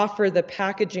to offer the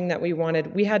packaging that we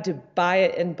wanted, we had to buy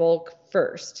it in bulk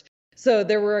first. So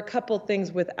there were a couple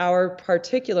things with our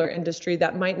particular industry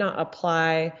that might not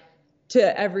apply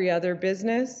to every other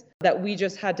business that we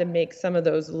just had to make some of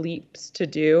those leaps to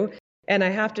do. And I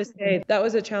have to say that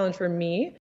was a challenge for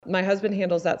me. My husband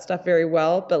handles that stuff very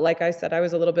well, but like I said, I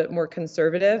was a little bit more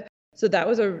conservative. So that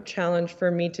was a challenge for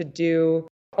me to do.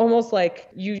 Almost like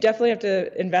you definitely have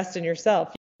to invest in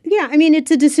yourself. Yeah, I mean,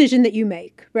 it's a decision that you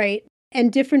make, right? And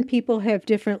different people have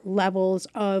different levels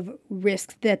of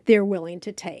risk that they're willing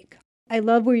to take. I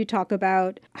love where you talk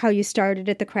about how you started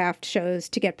at the craft shows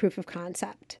to get proof of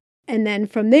concept. And then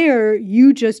from there,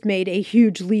 you just made a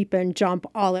huge leap and jump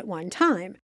all at one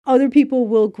time. Other people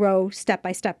will grow step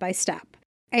by step by step.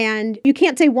 And you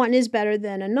can't say one is better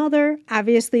than another.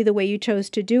 Obviously, the way you chose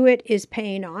to do it is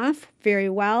paying off very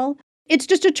well. It's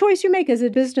just a choice you make as a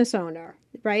business owner,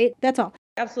 right? That's all.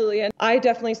 Absolutely. And I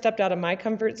definitely stepped out of my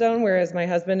comfort zone, whereas my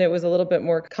husband, it was a little bit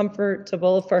more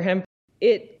comfortable for him.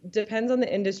 It depends on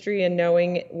the industry and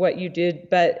knowing what you did.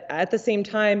 But at the same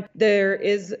time, there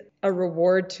is a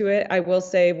reward to it. I will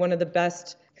say one of the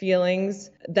best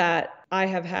feelings that I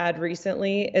have had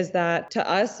recently is that to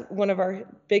us, one of our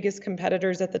biggest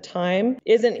competitors at the time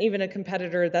isn't even a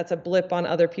competitor that's a blip on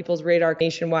other people's radar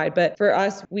nationwide. But for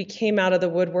us, we came out of the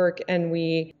woodwork and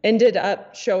we ended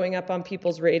up showing up on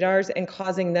people's radars and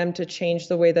causing them to change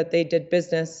the way that they did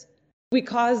business. We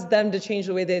caused them to change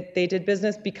the way that they did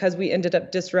business because we ended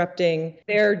up disrupting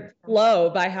their flow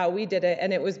by how we did it.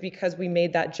 And it was because we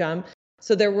made that jump.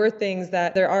 So there were things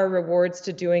that there are rewards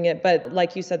to doing it. But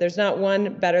like you said, there's not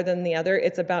one better than the other.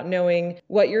 It's about knowing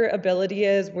what your ability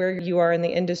is, where you are in the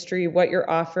industry, what you're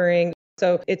offering.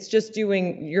 So it's just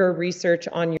doing your research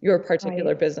on your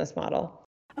particular business model.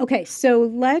 Okay, so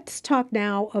let's talk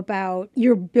now about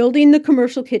you're building the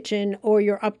commercial kitchen, or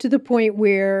you're up to the point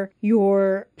where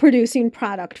you're producing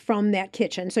product from that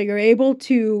kitchen. So you're able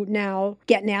to now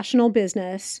get national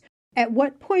business. At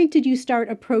what point did you start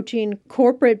approaching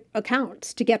corporate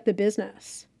accounts to get the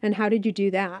business? And how did you do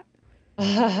that?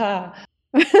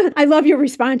 I love your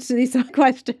response to these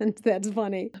questions. That's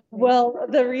funny. Well,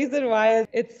 the reason why is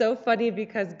it's so funny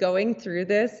because going through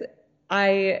this,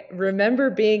 I remember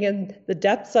being in the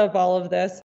depths of all of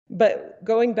this, but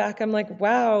going back, I'm like,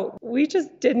 wow, we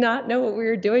just did not know what we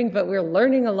were doing, but we were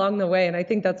learning along the way. And I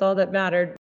think that's all that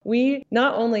mattered. We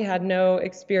not only had no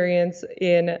experience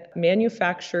in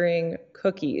manufacturing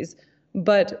cookies,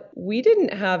 but we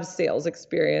didn't have sales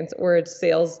experience or a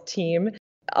sales team.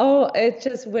 Oh, it's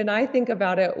just when I think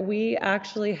about it, we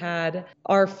actually had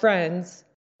our friends.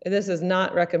 This is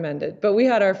not recommended, but we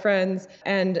had our friends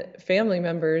and family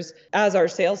members as our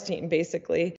sales team,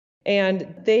 basically.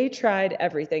 And they tried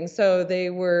everything. So they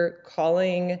were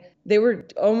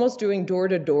almost doing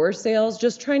door-to-door sales,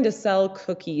 just trying to sell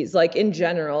cookies, like in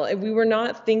general. We were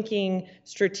not thinking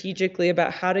strategically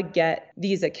about how to get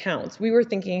these accounts. We were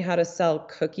thinking how to sell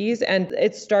cookies. And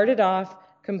it started off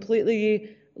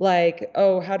completely like,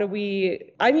 oh,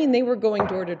 they were going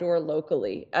door-to-door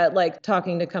locally at like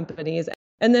talking to companies.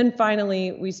 And then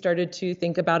finally, we started to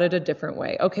think about it a different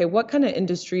way. Okay, what kind of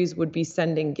industries would be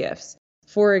sending gifts?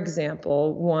 For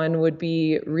example, one would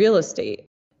be real estate.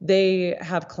 They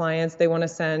have clients, they want to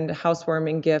send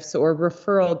housewarming gifts or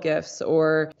referral gifts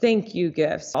or thank you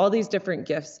gifts, all these different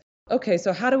gifts. Okay,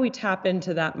 so how do we tap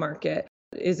into that market?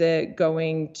 Is it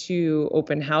going to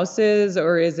open houses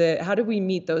or how do we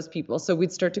meet those people? So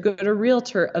we'd start to go to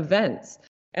realtor events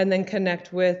and then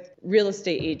connect with real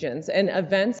estate agents. And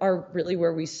events are really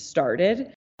where we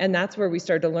started. And that's where we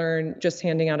started to learn just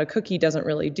handing out a cookie doesn't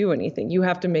really do anything. You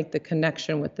have to make the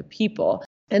connection with the people.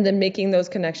 And then making those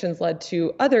connections led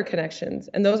to other connections.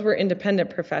 And those were independent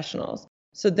professionals.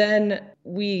 So then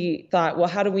we thought, well,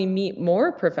 how do we meet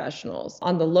more professionals?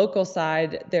 On the local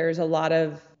side, there's a lot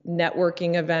of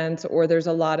networking events, or there's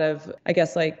a lot of, I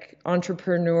guess, like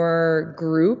entrepreneur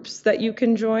groups that you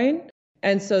can join.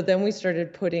 And so then we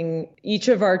started putting each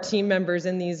of our team members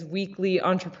in these weekly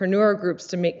entrepreneur groups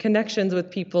to make connections with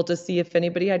people to see if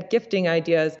anybody had gifting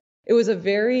ideas. It was a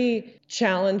very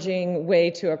challenging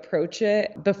way to approach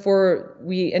it before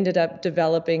we ended up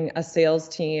developing a sales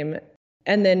team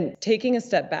and then taking a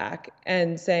step back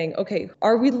and saying, okay,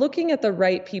 are we looking at the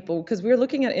right people? Because we're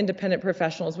looking at independent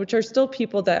professionals, which are still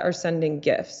people that are sending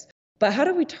gifts. But how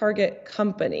do we target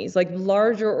companies, like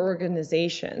larger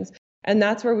organizations? And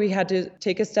that's where we had to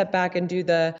take a step back and do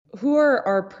who are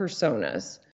our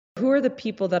personas? Who are the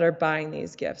people that are buying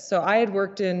these gifts? So I had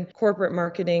worked in corporate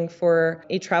marketing for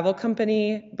a travel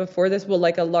company before this,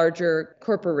 like a larger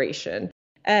corporation.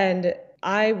 And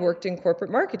I worked in corporate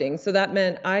marketing. So that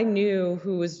meant I knew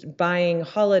who was buying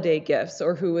holiday gifts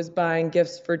or who was buying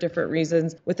gifts for different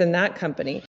reasons within that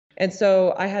company. And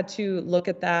so I had to look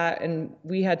at that, and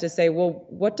we had to say, well,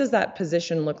 what does that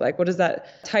position look like? What does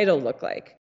that title look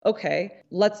like? Okay,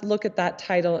 let's look at that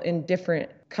title in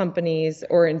different companies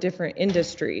or in different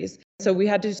industries. So we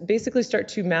had to basically start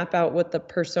to map out what the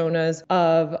personas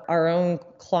of our own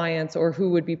clients or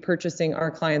who would be purchasing our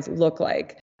clients look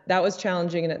like. That was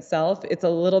challenging in itself. It's a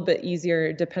little bit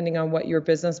easier depending on what your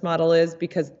business model is,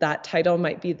 because that title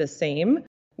might be the same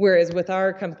Whereas with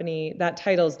our company, that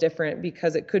title is different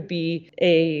because it could be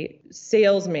a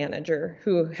sales manager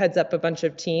who heads up a bunch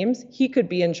of teams. He could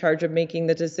be in charge of making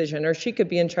the decision, or she could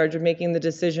be in charge of making the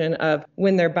decision of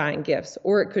when they're buying gifts.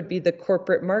 Or it could be the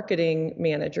corporate marketing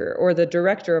manager or the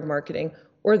director of marketing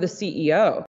or the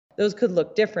CEO. Those could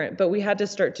look different, but we had to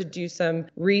start to do some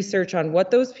research on what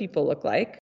those people look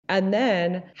like and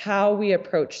then how we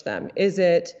approach them. Is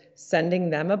it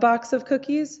sending them a box of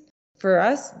cookies? For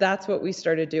us, that's what we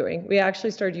started doing. We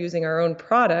actually started using our own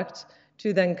product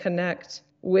to then connect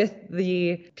with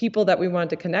the people that we wanted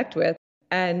to connect with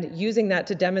and using that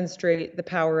to demonstrate the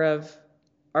power of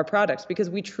our products,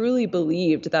 because we truly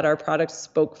believed that our product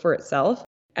spoke for itself.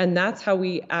 And that's how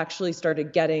we actually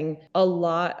started getting a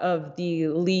lot of the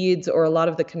leads or a lot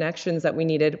of the connections that we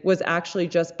needed, was actually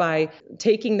just by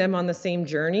taking them on the same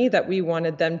journey that we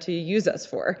wanted them to use us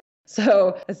for.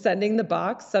 So sending the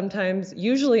box, sometimes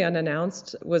usually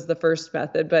unannounced, was the first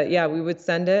method. But yeah, we would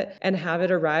send it and have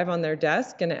it arrive on their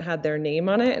desk, and it had their name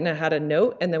on it and it had a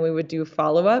note, and then we would do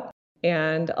follow-up.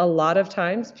 And a lot of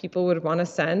times people would want to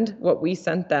send what we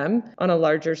sent them on a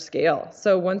larger scale.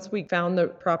 So once we found the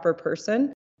proper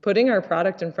person, putting our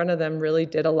product in front of them really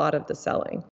did a lot of the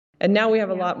selling. And now we have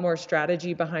a lot more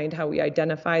strategy behind how we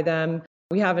identify them.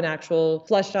 We have an actual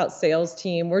fleshed out sales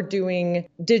team. We're doing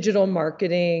digital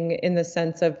marketing in the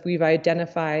sense of we've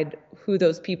identified who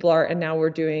those people are, and now we're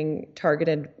doing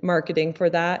targeted marketing for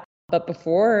that. But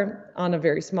before, on a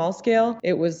very small scale,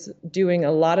 it was doing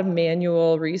a lot of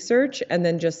manual research and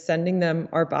then just sending them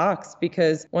our box,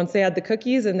 because once they had the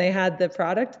cookies and they had the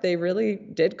product, they really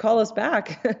did call us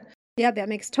back. Yeah, that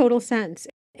makes total sense.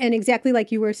 And exactly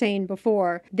like you were saying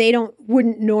before, they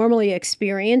wouldn't normally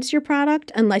experience your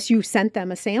product unless you sent them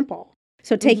a sample.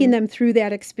 So taking them through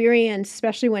that experience,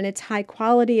 especially when it's high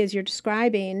quality as you're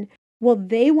describing, well,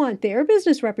 they want their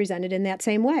business represented in that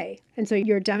same way. And so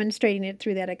you're demonstrating it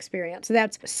through that experience. So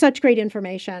that's such great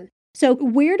information. So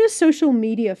where does social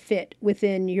media fit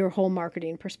within your whole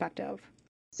marketing perspective?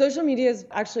 Social media is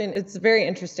actually, it's a very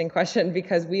interesting question,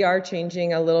 because we are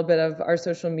changing a little bit of our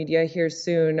social media here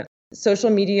soon. Social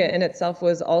media in itself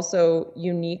was also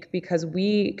unique because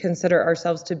we consider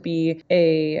ourselves to be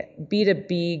a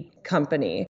B2B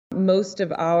company. Most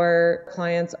of our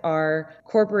clients are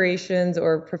corporations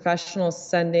or professionals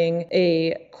sending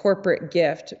a corporate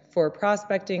gift for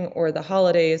prospecting or the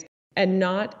holidays, and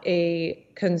not a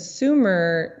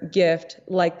consumer gift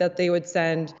like that they would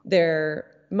send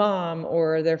their mom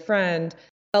or their friend.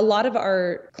 A lot of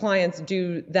our clients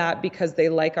do that because they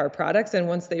like our products. And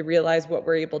once they realize what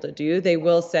we're able to do, they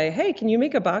will say, hey, can you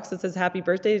make a box that says happy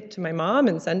birthday to my mom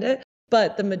and send it?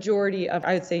 But the majority of,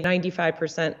 I would say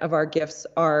 95% of our gifts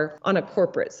are on a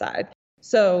corporate side.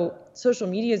 So social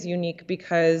media is unique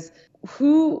because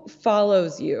who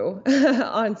follows you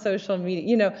on social media?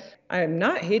 You know, I'm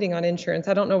not hating on insurance.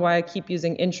 I don't know why I keep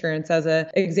using insurance as an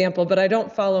example, but I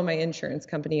don't follow my insurance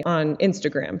company on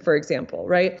Instagram, for example,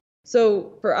 right?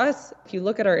 So for us, if you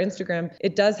look at our Instagram,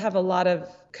 it does have a lot of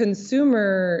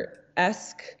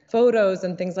consumer-esque photos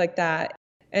and things like that.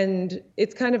 And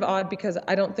it's kind of odd because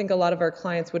I don't think a lot of our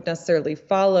clients would necessarily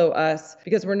follow us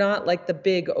because we're not like the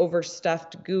big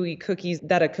overstuffed gooey cookies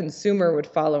that a consumer would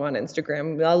follow on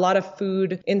Instagram. A lot of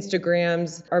food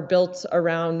Instagrams are built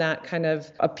around that kind of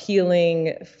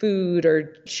appealing food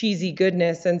or cheesy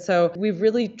goodness. And so we've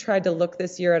really tried to look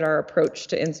this year at our approach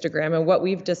to Instagram. And what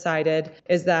we've decided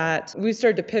is that we've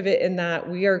started to pivot in that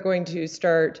we are going to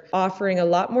start offering a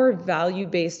lot more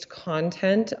value-based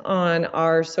content on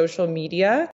our social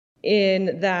media,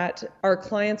 in that our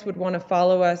clients would want to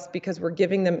follow us because we're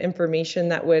giving them information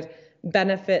that would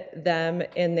benefit them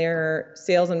in their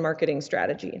sales and marketing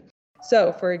strategy.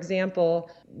 So, for example,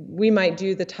 we might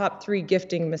do the top 3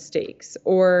 gifting mistakes,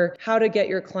 or how to get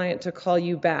your client to call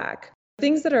you back.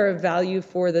 Things that are of value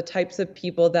for the types of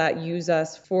people that use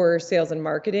us for sales and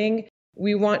marketing.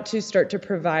 We want to start to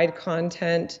provide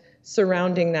content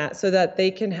surrounding that so that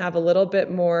they can have a little bit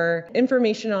more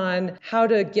information on how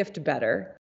to gift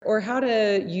better, or how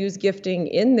to use gifting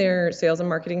in their sales and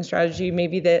marketing strategy.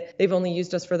 Maybe that they've only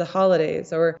used us for the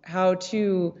holidays, or how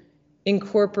to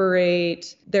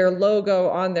incorporate their logo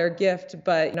on their gift,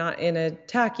 but not in a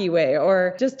tacky way,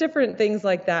 or just different things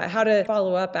like that. How to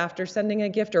follow up after sending a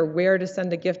gift, or where to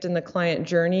send a gift in the client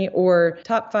journey, or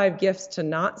top 5 gifts to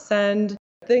not send,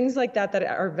 things like that that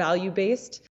are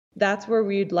value-based. That's where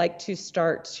we'd like to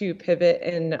start to pivot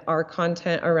in our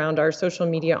content around our social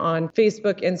media on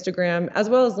Facebook, Instagram, as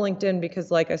well as LinkedIn,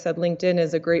 because like I said, LinkedIn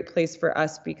is a great place for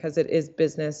us because it is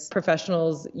business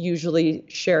professionals usually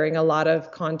sharing a lot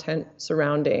of content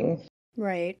surrounding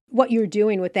Right. What you're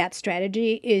doing with that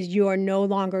strategy is you're no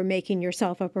longer making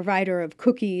yourself a provider of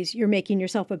cookies. You're making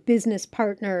yourself a business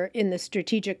partner in the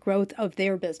strategic growth of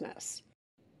their business.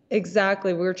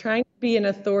 Exactly. We're trying to be an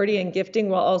authority in gifting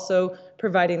while also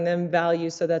providing them value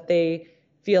so that they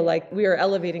feel like we are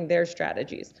elevating their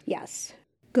strategies. Yes.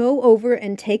 Go over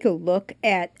and take a look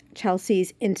at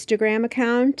Chelsea's Instagram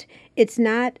account. It's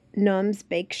not Nums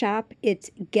Bake Shop,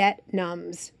 it's Get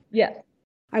Nums. Yes.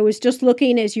 I was just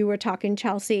looking as you were talking,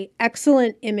 Chelsea.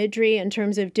 Excellent imagery in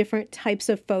terms of different types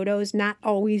of photos, not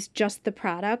always just the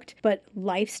product, but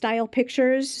lifestyle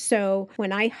pictures. So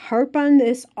when I harp on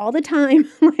this all the time,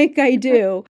 like I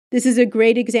do, this is a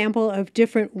great example of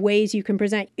different ways you can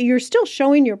present. You're still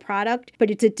showing your product, but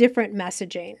it's a different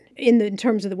messaging in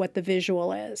terms of what the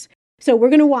visual is. So we're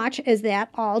going to watch as that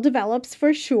all develops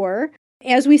for sure.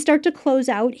 As we start to close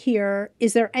out here,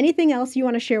 is there anything else you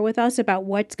want to share with us about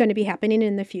what's going to be happening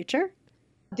in the future?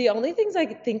 The only things I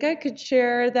think I could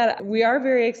share that we are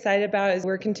very excited about is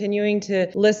we're continuing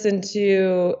to listen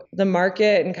to the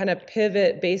market and kind of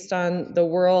pivot based on the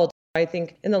world. I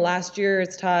think in the last year,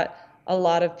 it's taught a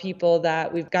lot of people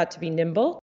that we've got to be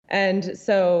nimble. And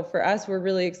so for us, we're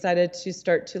really excited to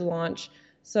start to launch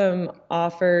some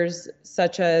offers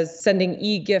such as sending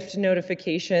e-gift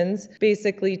notifications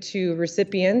basically to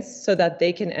recipients so that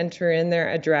they can enter in their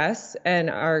address and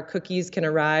our cookies can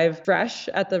arrive fresh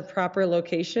at the proper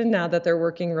location now that they're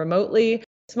working remotely.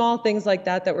 Small things like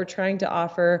that we're trying to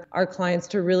offer our clients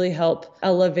to really help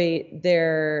elevate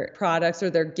their products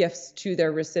or their gifts to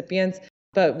their recipients.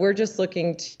 But we're just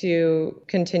looking to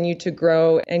continue to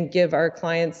grow and give our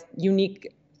clients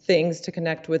unique things to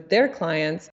connect with their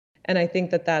clients. And I think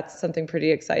that that's something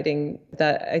pretty exciting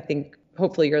that I think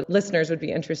hopefully your listeners would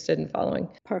be interested in following.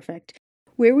 Perfect.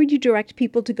 Where would you direct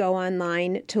people to go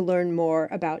online to learn more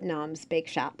about Nums Bake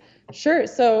Shop? Sure.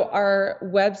 So our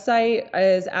website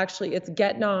is it's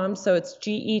Get Noms. So it's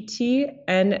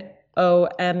GETNOMS.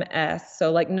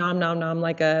 So like nom nom nom,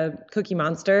 like a Cookie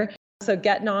Monster. So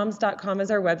getnoms.com is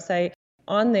our website.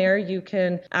 On there, you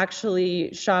can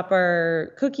actually shop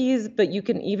our cookies, but you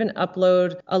can even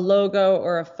upload a logo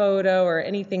or a photo or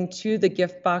anything to the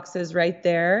gift boxes right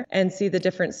there and see the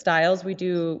different styles. We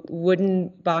do wooden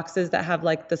boxes that have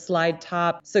like the slide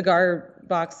top cigar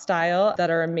box style that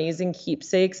are amazing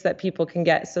keepsakes that people can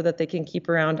get so that they can keep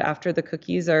around after the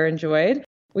cookies are enjoyed.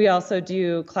 We also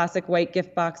do classic white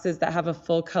gift boxes that have a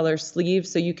full color sleeve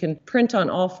so you can print on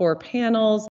all 4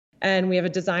 panels. And we have a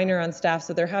designer on staff,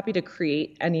 so they're happy to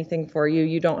create anything for you.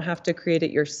 You don't have to create it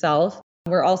yourself.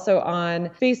 We're also on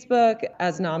Facebook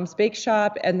as Noms Bake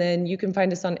Shop, and then you can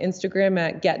find us on Instagram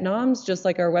at Get Noms, just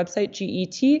like our website,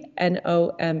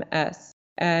 GETNOMS.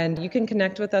 And you can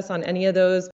connect with us on any of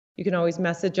those. You can always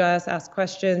message us, ask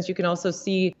questions. You can also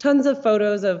see tons of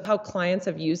photos of how clients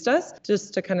have used us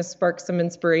just to kind of spark some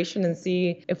inspiration and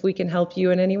see if we can help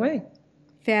you in any way.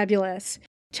 Fabulous.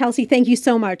 Chelsea, thank you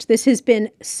so much. This has been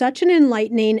such an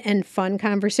enlightening and fun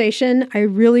conversation. I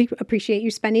really appreciate you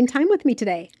spending time with me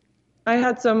today. I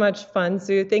had so much fun,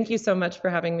 Sue. Thank you so much for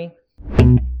having me.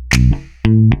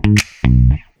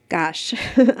 Gosh,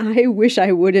 I wish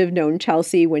I would have known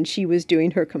Chelsea when she was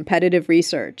doing her competitive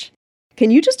research.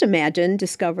 Can you just imagine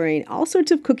discovering all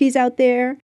sorts of cookies out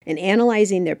there and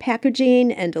analyzing their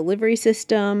packaging and delivery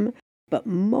system, but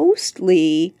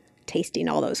mostly tasting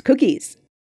all those cookies?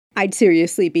 I'd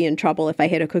seriously be in trouble if I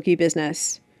hit a cookie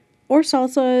business. Or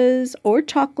salsas, or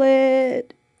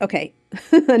chocolate. Okay,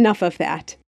 enough of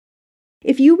that.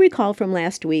 If you recall from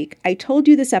last week, I told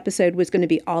you this episode was going to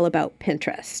be all about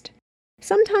Pinterest.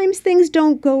 Sometimes things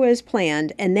don't go as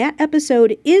planned, and that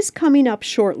episode is coming up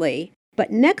shortly. But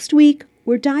next week,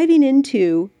 we're diving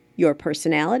into your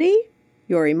personality,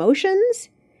 your emotions,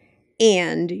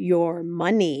 and your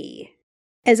money.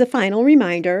 As a final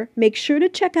reminder, make sure to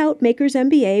check out Makers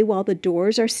MBA while the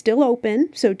doors are still open,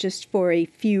 so just for a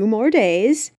few more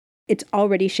days. It's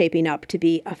already shaping up to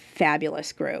be a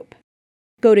fabulous group.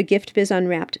 Go to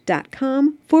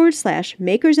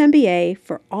giftbizunwrapped.com/Makers MBA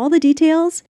for all the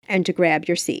details and to grab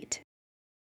your seat.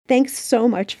 Thanks so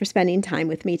much for spending time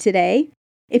with me today.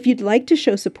 If you'd like to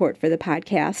show support for the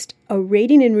podcast, a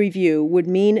rating and review would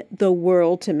mean the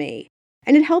world to me.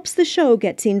 And it helps the show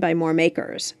get seen by more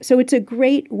makers, so it's a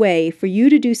great way for you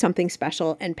to do something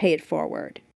special and pay it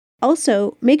forward.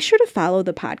 Also, make sure to follow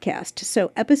the podcast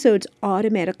so episodes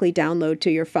automatically download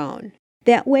to your phone.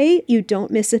 That way, you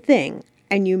don't miss a thing.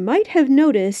 And you might have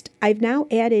noticed I've now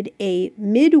added a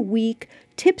midweek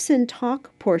tips and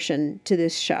talk portion to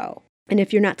this show. And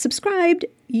if you're not subscribed,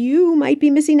 you might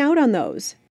be missing out on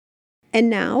those.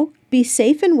 And now, be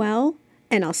safe and well.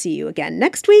 And I'll see you again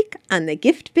next week on the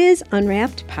Gift Biz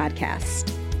Unwrapped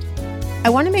podcast. I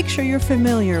want to make sure you're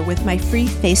familiar with my free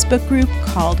Facebook group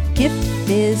called Gift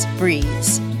Biz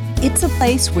Breeze. It's a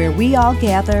place where we all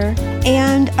gather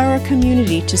and are a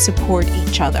community to support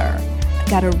each other. I've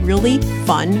got a really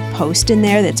fun post in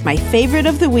there that's my favorite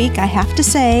of the week, I have to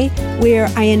say, where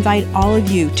I invite all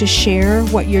of you to share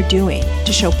what you're doing,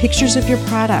 to show pictures of your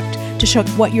product, to show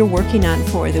what you're working on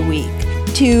for the week,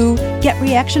 to get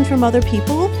reaction from other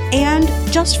people, and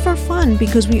just for fun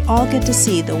because we all get to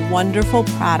see the wonderful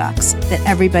products that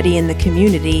everybody in the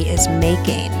community is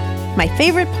making. My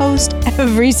favorite post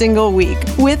every single week,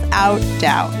 without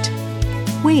doubt.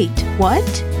 Wait,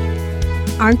 what?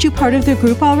 Aren't you part of the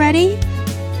group already?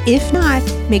 If not,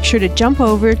 make sure to jump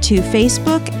over to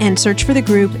Facebook and search for the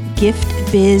group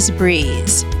Gift Biz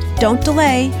Breeze. Don't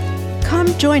delay. Come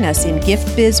join us in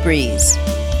Gift Biz Breeze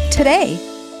today.